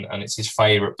scored, and it's his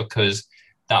favourite because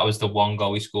that was the one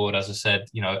goal he scored, as I said,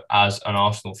 as an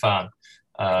Arsenal fan.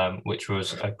 Which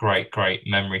was a great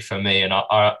memory for me. And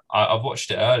I've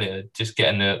watched it earlier, just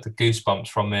getting the goosebumps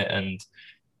from it. And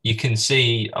you can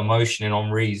see emotion in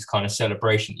Henry's kind of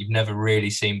celebration you've never really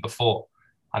seen before.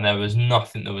 And there was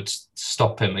nothing that would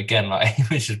stop him again. Like he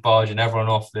was just barging everyone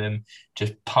off him,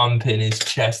 just pumping his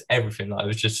chest, everything. Like it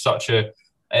was just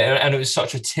and it was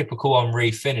such a typical Henry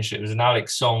finish. It was an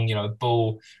Alex Song,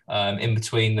 ball in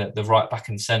between the right back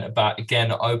and centre back.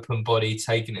 Again, open body,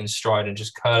 taking it in stride and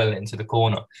just curling it into the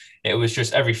corner. It was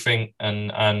just everything,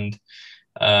 and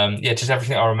just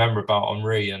everything I remember about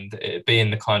Henry, and it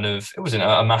being the kind of, it wasn't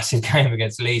a massive game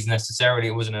against Leeds necessarily.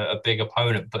 It wasn't a big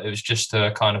opponent, but it was just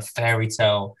a kind of fairy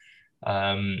tale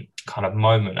kind of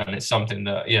moment, and it's something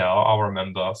that I'll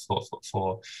remember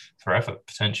for forever,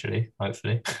 potentially,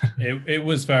 hopefully. It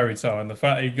was fairy tale, and the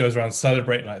fact that he goes around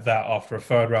celebrating like that after a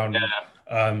third round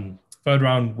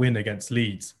win against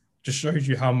Leeds just shows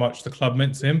you how much the club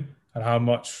meant to him and how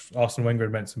much Arsene Wenger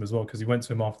meant to him as well, because he went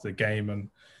to him after the game, and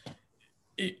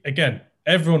again,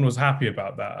 everyone was happy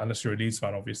about that, unless you're a Leeds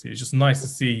fan, obviously. It's just nice to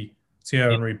see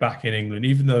Thierry Henry back in England,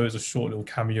 even though it was a short little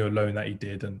cameo loan that he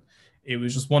did, and it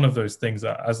was just one of those things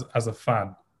that, as a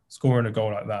fan, scoring a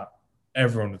goal like that,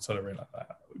 everyone would celebrate like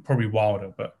that. Probably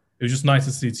wilder, but it was just nice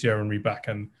to see Thierry Henry back,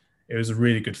 and it was a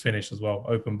really good finish as well.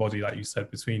 Open body, like you said,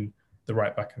 between the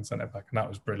right back and centre back, and that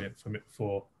was brilliant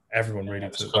for everyone really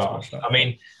to watch that. I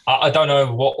mean, I don't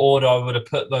know what order I would have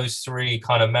put those three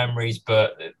kind of memories,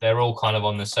 but they're all kind of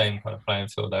on the same kind of playing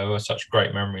field. They were such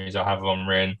great memories I have of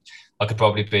Henry, and I could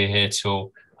probably be here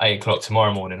till 8 o'clock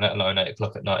tomorrow morning, let alone 8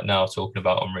 o'clock at night now talking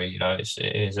about Henry.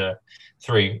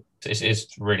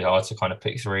 It's really hard to kind of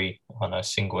pick three, I know,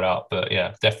 singled out, but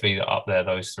yeah, definitely up there,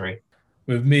 those three.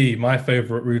 With me, my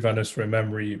favourite Ruud van Nistelrooy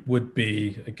memory would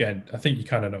be, again, I think you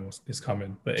kind of know what's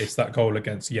coming, but it's that goal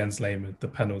against Jens Lehmann, the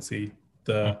penalty,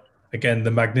 the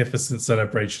magnificent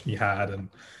celebration he had, and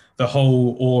the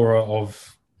whole aura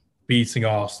of beating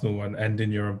Arsenal and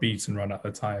ending your unbeaten run at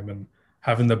the time, and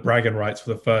having the bragging rights for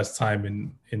the first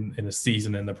time in a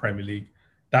season in the Premier League.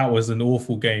 That was an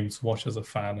awful game to watch as a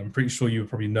fan. I'm pretty sure you were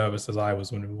probably nervous as I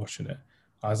was when we were watching it.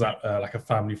 I was at like a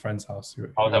family friend's house.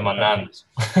 I was at my nan's.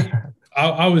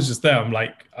 I was just there. I'm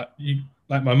like,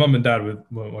 like my mum and dad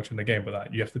weren't watching the game, but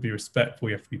like, you have to be respectful,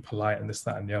 you have to be polite, and this,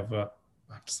 that, and the other.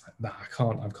 I'm just like, nah, I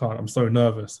can't. I'm so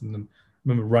nervous. And then I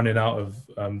remember running out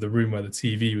of the room where the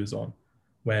TV was on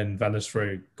when Van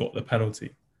Nistelrooy got the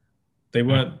penalty. They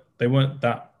weren't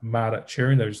that mad at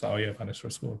cheering. They were just like, oh yeah, Van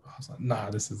Nistelrooy scored. I was like, nah,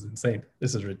 this is insane.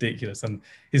 This is ridiculous. And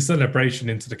his celebration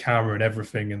into the camera and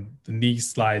everything, and the knee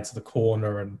slide to the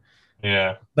corner, and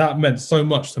that meant so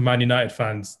much to Man United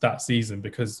fans that season,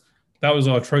 because that was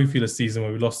our trophyless season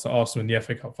where we lost to Arsenal in the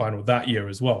FA Cup final that year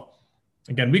as well.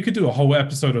 Again, we could do a whole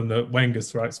episode on the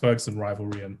Wenger-Ferguson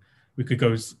rivalry, and we could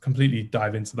go completely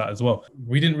dive into that as well.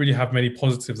 We didn't really have many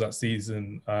positives that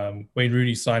season. Wayne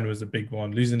Rooney's sign was a big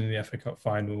one. Losing in the FA Cup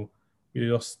final, we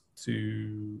lost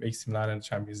to AC Milan in the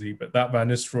Champions League. But that Van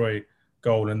Nistelrooy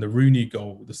goal and the Rooney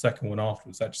goal, the second one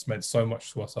afterwards, that just meant so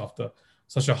much to us after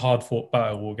such a hard-fought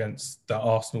battle against that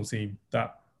Arsenal team,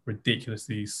 that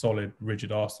ridiculously solid,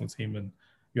 rigid Arsenal team. And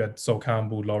you had Sol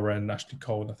Campbell, Lauren, Ashley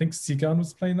Cole. I think Seagan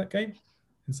was playing that game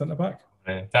in centre-back.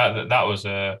 Yeah, that was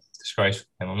a disgraceful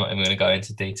game. I'm not even going to go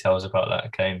into details about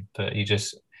that game, but you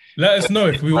just let us know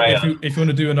if you want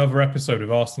to do another episode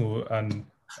of Arsenal and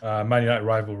Man United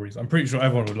rivalries. I'm pretty sure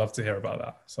everyone would love to hear about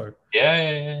that. So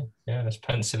yeah. Let's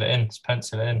pencil it in.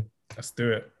 Let's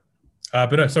do it.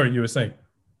 But no, sorry, you were saying.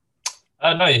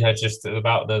 No, yeah, just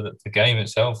about the game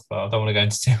itself. I don't want to go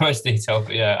into too much detail,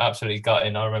 but yeah, absolutely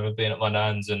gutting. I remember being at my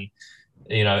nan's and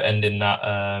ending that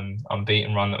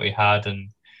unbeaten run that we had, and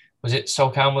was it Sol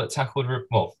Campbell that tackled?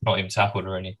 Well, not even tackled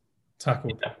or any.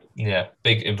 Tackled. Yeah,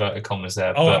 big inverted commas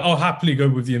there. I'll happily go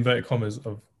with the inverted commas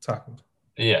of tackled.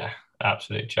 Yeah,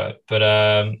 absolute joke. But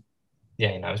it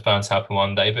was bound to happen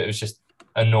one day. But it was just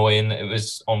annoying that it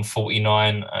was on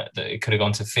 49. That it could have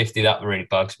gone to 50. That really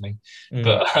bugs me.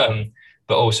 But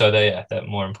also that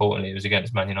more importantly, it was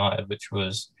against Man United, which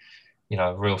was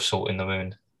real salt in the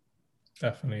wound.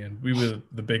 Definitely, and we were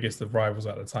the biggest of rivals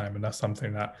at the time, and that's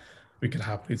something that we could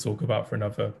happily talk about for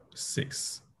another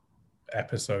 6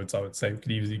 episodes, I would say. We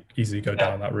could easily go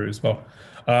down that route as well.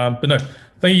 But no,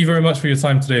 thank you very much for your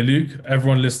time today, Luke.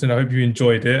 Everyone listening, I hope you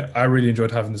enjoyed it. I really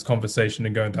enjoyed having this conversation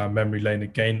and going down memory lane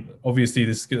again. Obviously,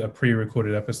 this is a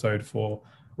pre-recorded episode for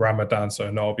Ramadan,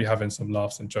 so no, I'll be having some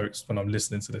laughs and jokes when I'm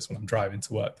listening to this when I'm driving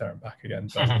to work there and back again.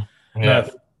 But no,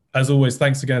 as always,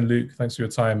 thanks again, Luke. Thanks for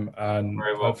your time, and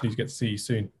hopefully you get to see you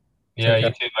soon. Yeah, you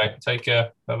too, mate. Take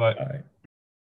care. Bye-bye. Bye.